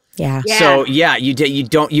awful. Yeah. So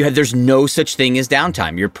there's no such thing as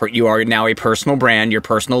downtime. You are now a personal brand. Your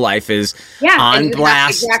personal life is on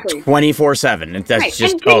blast 24/7. And that's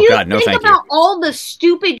just, oh God, no thank you. Think about all the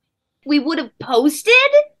stupid we would have posted.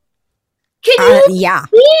 Can you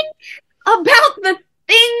think about the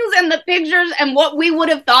things and the pictures and what we would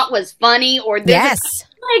have thought was funny or this?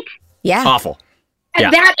 Awful.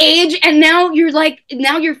 At that age, and now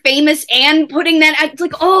you're famous and putting that, it's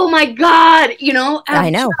like, oh my God, you know?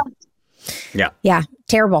 I know. Yeah. Yeah.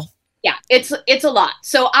 Terrible. Yeah, it's a lot.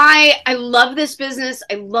 So I love this business.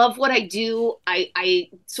 I love what I do. I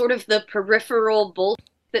sort of the peripheral bullshit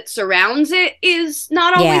that surrounds it is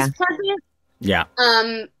not always pleasant. Yeah.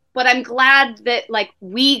 But I'm glad that like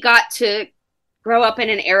we got to grow up in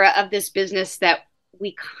an era of this business that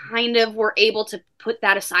we kind of were able to put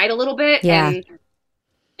that aside a little bit and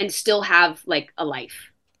still have like a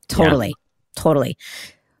life. Totally.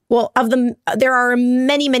 Well, there are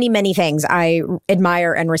many, many, many things I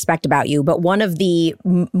admire and respect about you, but one of the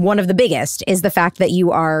biggest is the fact that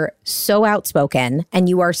you are so outspoken and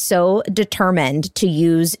you are so determined to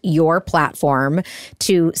use your platform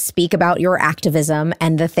to speak about your activism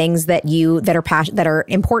and the things that are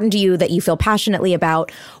important to you, that you feel passionately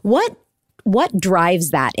about. What drives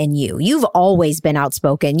that in you? You've always been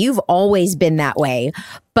outspoken. You've always been that way,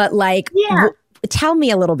 but tell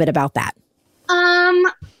me a little bit about that.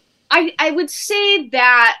 I would say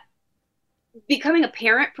that becoming a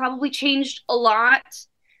parent probably changed a lot.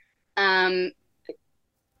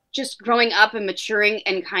 Just growing up and maturing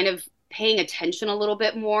and kind of paying attention a little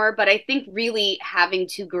bit more. But I think really having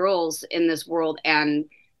two girls in this world and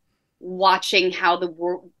watching how the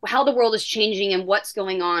world is changing and what's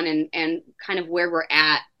going on and kind of where we're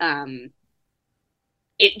at,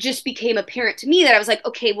 it just became apparent to me that I was like,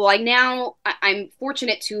 okay, well, I'm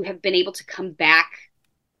fortunate to have been able to come back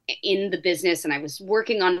in the business, and I was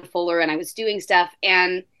working on Fuller and I was doing stuff,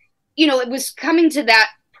 and it was coming to that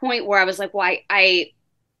point where I was like, well,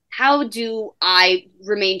 how do I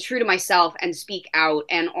remain true to myself and speak out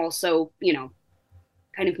and also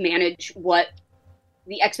kind of manage what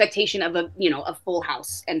the expectation of a Full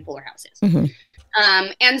House and Fuller House is. Mm-hmm.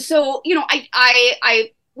 And so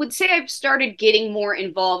I would say I've started getting more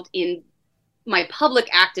involved in my public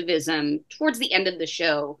activism towards the end of the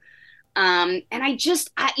show. And I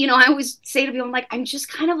always say to people, I'm like, I'm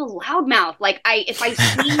just kind of a loudmouth. Like if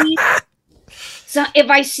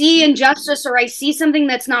I see injustice or I see something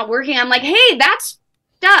that's not working, I'm like, hey, that's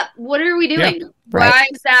up. What are we doing? Yeah, right. Why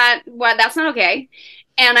is that? Why that's not okay.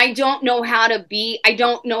 And I don't know how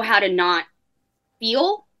to not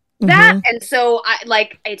feel that. Mm-hmm. And so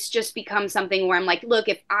it's just become something where I'm like, look,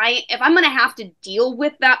 if I'm going to have to deal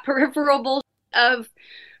with that peripheral bullshit of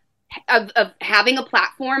having a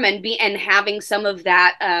platform and having some of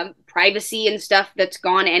that privacy and stuff that's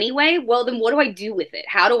gone anyway, well, then what do I do with it?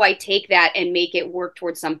 How do I take that and make it work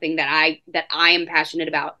towards something that I am passionate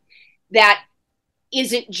about? That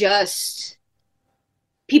isn't just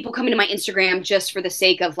people coming to my Instagram just for the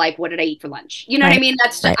sake of like, what did I eat for lunch? You know what I mean?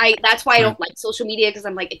 That's that's why I don't like social media, because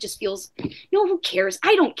I'm like, it just feels, who cares?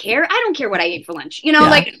 I don't care. I don't care what I ate for lunch.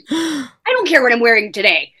 Like I don't care what I'm wearing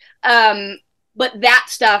today. But that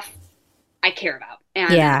stuff I care about.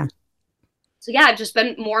 And so I've just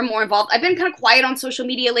been more and more involved. I've been kind of quiet on social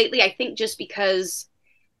media lately. I think just because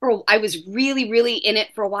I was really, really in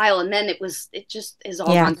it for a while, and then it just is all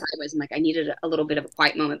gone sideways, and like I needed a little bit of a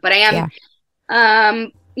quiet moment. But I am,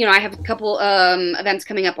 I have a couple events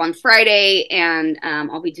coming up on Friday, and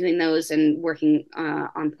I'll be doing those and working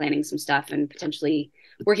on planning some stuff and potentially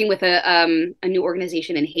working with a new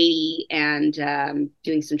organization in Haiti and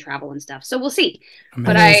doing some travel and stuff. So we'll see.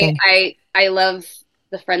 Amazing. But I love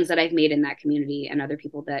the friends that I've made in that community and other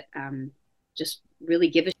people that just really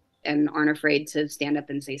give a shit and aren't afraid to stand up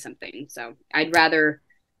and say something. So I'd rather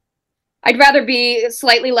be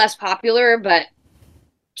slightly less popular, but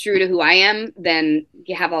true to who I am, than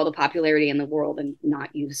have all the popularity in the world and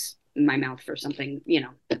not use my mouth for something,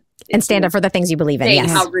 and stand up for the things you believe in. Saying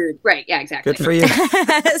yes. How rude. Right. Yeah, exactly. Good for you.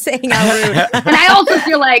 Saying how rude. And I also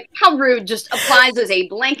feel like how rude just applies as a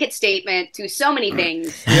blanket statement to so many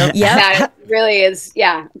things. Yep. That it really is.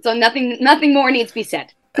 Yeah. So nothing more needs to be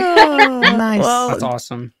said. Oh, nice. Well, that's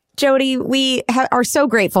awesome. Jodie, we are so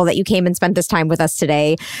grateful that you came and spent this time with us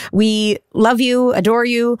today. We love you, adore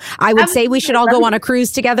you. I would say we should all go on a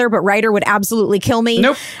cruise together, but Ryder would absolutely kill me.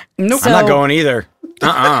 Nope. So, I'm not going either.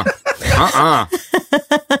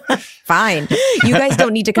 Fine. You guys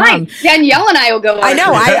don't need to come. Fine. Danielle and I will go on. I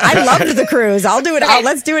know. I loved the cruise. I'll do it.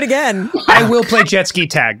 Let's do it again. I will play jet ski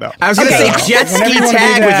tag, though. I was going to say jet ski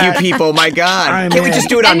tag with you people. My God. Can't we just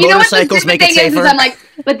do it on motorcycles, make it safer? I'm like,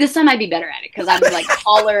 but this time I'd be better at it because I'm like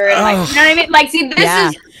taller and like, you know what I mean? Like, see,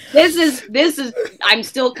 this is, I'm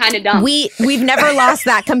still kind of dumb. We've never lost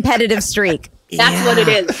that competitive streak. That's what it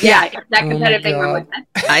is. Yeah. That competitive thing. Where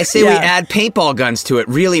I say we add paintball guns to it.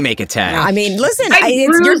 Really make it tag. I mean, listen. I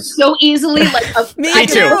bruise so easily. Like me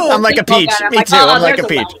too. I'm like a peach. Me too. I'm like a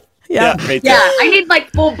peach. Yeah. Me too. Yeah. I need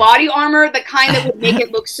like full body armor, the kind that would make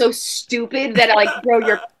it look so stupid that bro,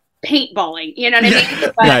 you're paintballing. You know what I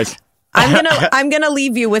mean? But, nice. I'm gonna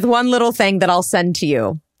leave you with one little thing that I'll send to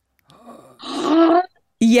you.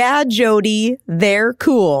 Yeah, Jodie, they're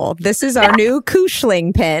cool. This is our new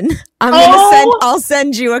Kushling pin. I'll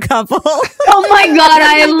send you a couple. Oh my God,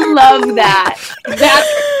 I love that. That's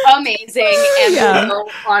amazing. And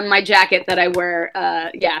on my jacket that I wear,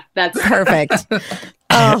 that's perfect.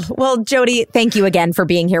 Oh, well, Jodie, thank you again for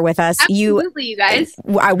being here with us. Absolutely, you guys.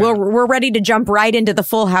 We're ready to jump right into the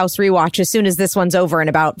Full House rewatch as soon as this one's over in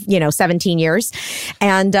about 17 years,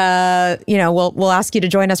 and we'll ask you to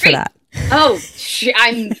join us for that. Oh,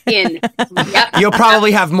 I'm in. Yep. You'll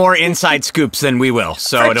probably have more inside scoops than we will,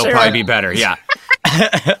 so it'll probably be better. Yeah.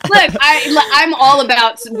 Look, I'm all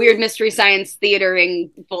about weird mystery science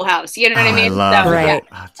theatering Full House. You know what I mean? I love it. Right.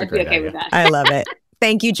 That's a great idea. with that. I love it.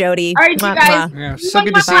 Thank you, Jodie. All right, you guys. Yeah, so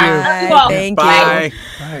good to see you. Bye. Thank Bye. you.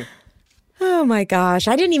 Bye. Oh my gosh.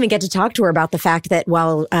 I didn't even get to talk to her about the fact that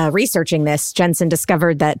while researching this, Jensen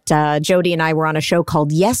discovered that Jodie and I were on a show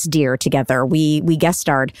called Yes, Dear together. We guest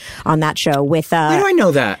starred on that show with... Why do I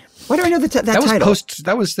know that? Why do I know that title?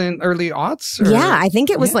 That was in early aughts? Or? Yeah, I think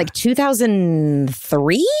it was like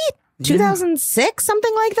 2003? 2006,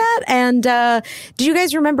 something like that. And do you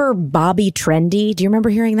guys remember Bobby Trendy? Do you remember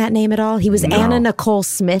hearing that name at all? He was Anna Nicole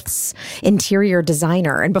Smith's interior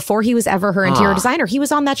designer. And before he was ever her interior designer, he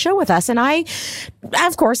was on that show with us. And I,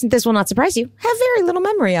 of course, this will not surprise you, have very little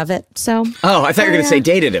memory of it. So. Oh, I thought you were going to say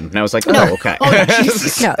dated him. And I was like, okay.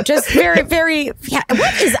 No, just very, very. Yeah,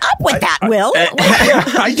 what is up with that, Will?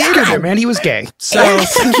 I dated him, and he was gay. So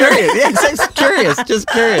curious. Yes, curious. Just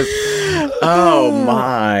curious. Oh,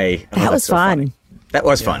 my. That was fun. That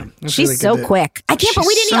was fun. She's really so quick. I can't. But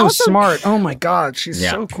we didn't so also smart. Oh my God, she's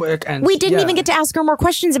so quick. And we didn't even get to ask her more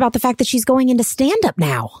questions about the fact that she's going into stand up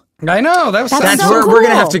now. I know that was. That's so we're cool. We're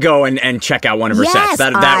gonna have to go and check out one of her sets.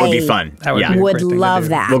 That would be fun. That would be would love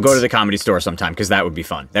that. We'll go to the Comedy Store sometime because that would be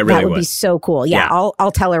fun. That really would be so cool. Yeah,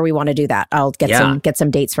 I'll tell her we want to do that. I'll get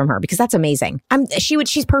some dates from her because that's amazing.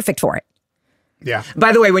 She's perfect for it. Yeah.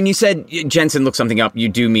 By the way, when you said Jensen looked something up, you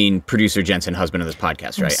do mean producer Jensen, husband of this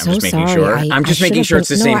podcast, right? I'm just making sure. I'm just making sure it's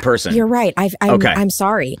the same person. You're right. I'm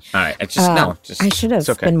sorry. All right. I should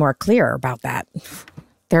have been more clear about that.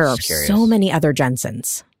 There are so many other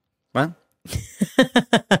Jensens. Well,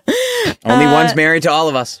 only one's married to all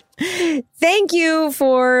of us. Thank you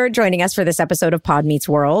for joining us for this episode of Pod Meets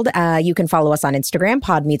World. You can follow us on Instagram,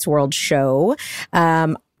 Pod Meets World Show.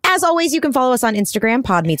 As always, you can follow us on Instagram,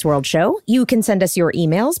 Pod Meets World Show. You can send us your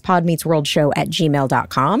emails,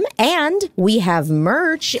 podmeetsworldshow@gmail.com. And we have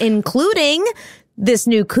merch, including this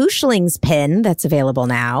new Kushlings pin that's available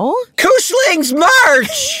now. Kushlings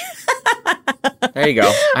merch! There you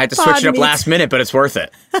go. I had to switch it up last minute, but it's worth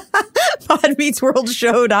it.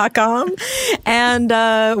 podmeetsworldshow.com.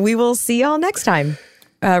 And we will see y'all next time.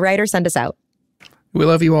 Ryder, send us out. We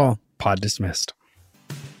love you all. Pod dismissed.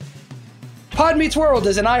 Pod Meets World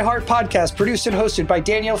is an iHeart podcast produced and hosted by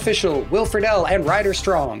Danielle Fishel, Will Friedle, and Ryder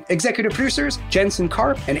Strong. Executive producers, Jensen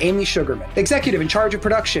Karp and Amy Sugarman. Executive in charge of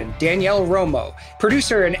production, Danielle Romo.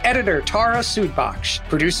 Producer and editor, Tara Sudbach.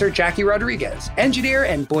 Producer, Jackie Rodriguez. Engineer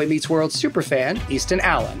and Boy Meets World superfan, Easton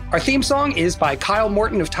Allen. Our theme song is by Kyle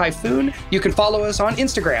Morton of Typhoon. You can follow us on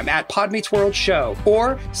Instagram @Pod Meets World Show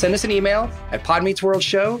or send us an email at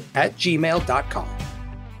podmeetsworldshow@gmail.com.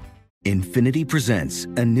 Infiniti presents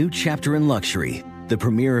a new chapter in luxury, the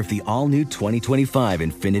premiere of the all-new 2025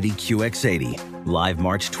 Infiniti QX80, live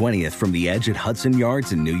March 20th from the Edge at Hudson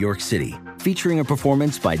Yards in New York City, featuring a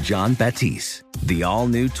performance by John Batiste. The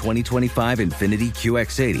all-new 2025 Infiniti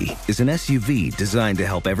QX80 is an SUV designed to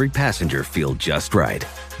help every passenger feel just right.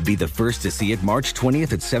 Be the first to see it March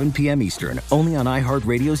 20th at 7 p.m. Eastern, only on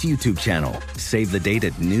iHeartRadio's YouTube channel. Save the date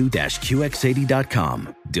at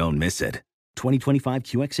new-QX80.com. Don't miss it. 2025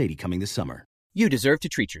 QX80 coming this summer. You deserve to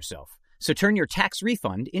treat yourself. So turn your tax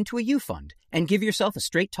refund into a U-Fund and give yourself a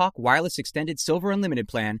Straight Talk Wireless Extended Silver Unlimited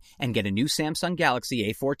plan and get a new Samsung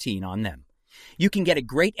Galaxy A14 on them. You can get a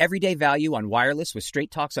great everyday value on wireless with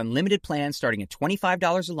Straight Talk's unlimited plan starting at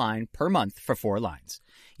 $25 a line per month for 4 lines.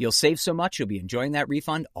 You'll save so much you'll be enjoying that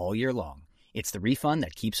refund all year long. It's the refund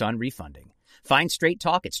that keeps on refunding. Find Straight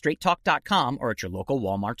Talk at straighttalk.com or at your local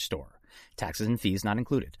Walmart store. Taxes and fees not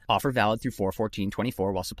included. Offer valid through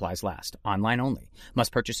 4/14/24 while supplies last. Online only.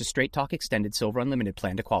 Must purchase a Straight Talk Extended Silver Unlimited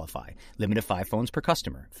plan to qualify. Limit of 5 phones per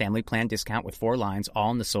customer. Family plan discount with 4 lines,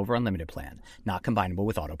 all in the Silver Unlimited plan. Not combinable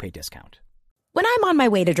with autopay discount. When I'm on my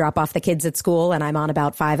way to drop off the kids at school and I'm on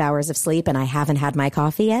about 5 hours of sleep and I haven't had my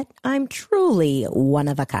coffee yet, I'm truly one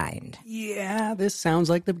of a kind. Yeah, this sounds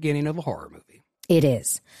like the beginning of a horror movie. It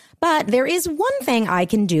is. But there is one thing I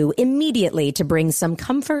can do immediately to bring some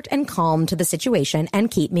comfort and calm to the situation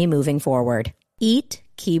and keep me moving forward. Eat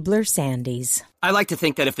Keebler Sandies. I like to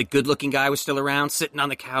think that if the good-looking guy was still around, sitting on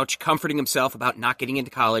the couch, comforting himself about not getting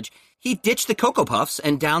into college, he'd ditch the Cocoa Puffs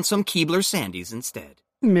and down some Keebler Sandies instead.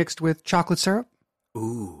 Mixed with chocolate syrup?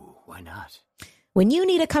 Ooh, why not? When you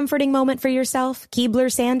need a comforting moment for yourself,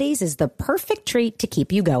 Keebler Sandies is the perfect treat to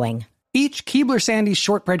keep you going. Each Keebler Sandies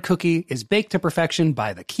shortbread cookie is baked to perfection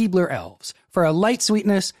by the Keebler elves for a light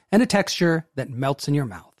sweetness and a texture that melts in your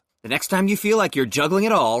mouth. The next time you feel like you're juggling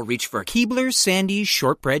it all, reach for Keebler Sandies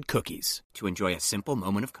shortbread cookies to enjoy a simple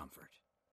moment of comfort.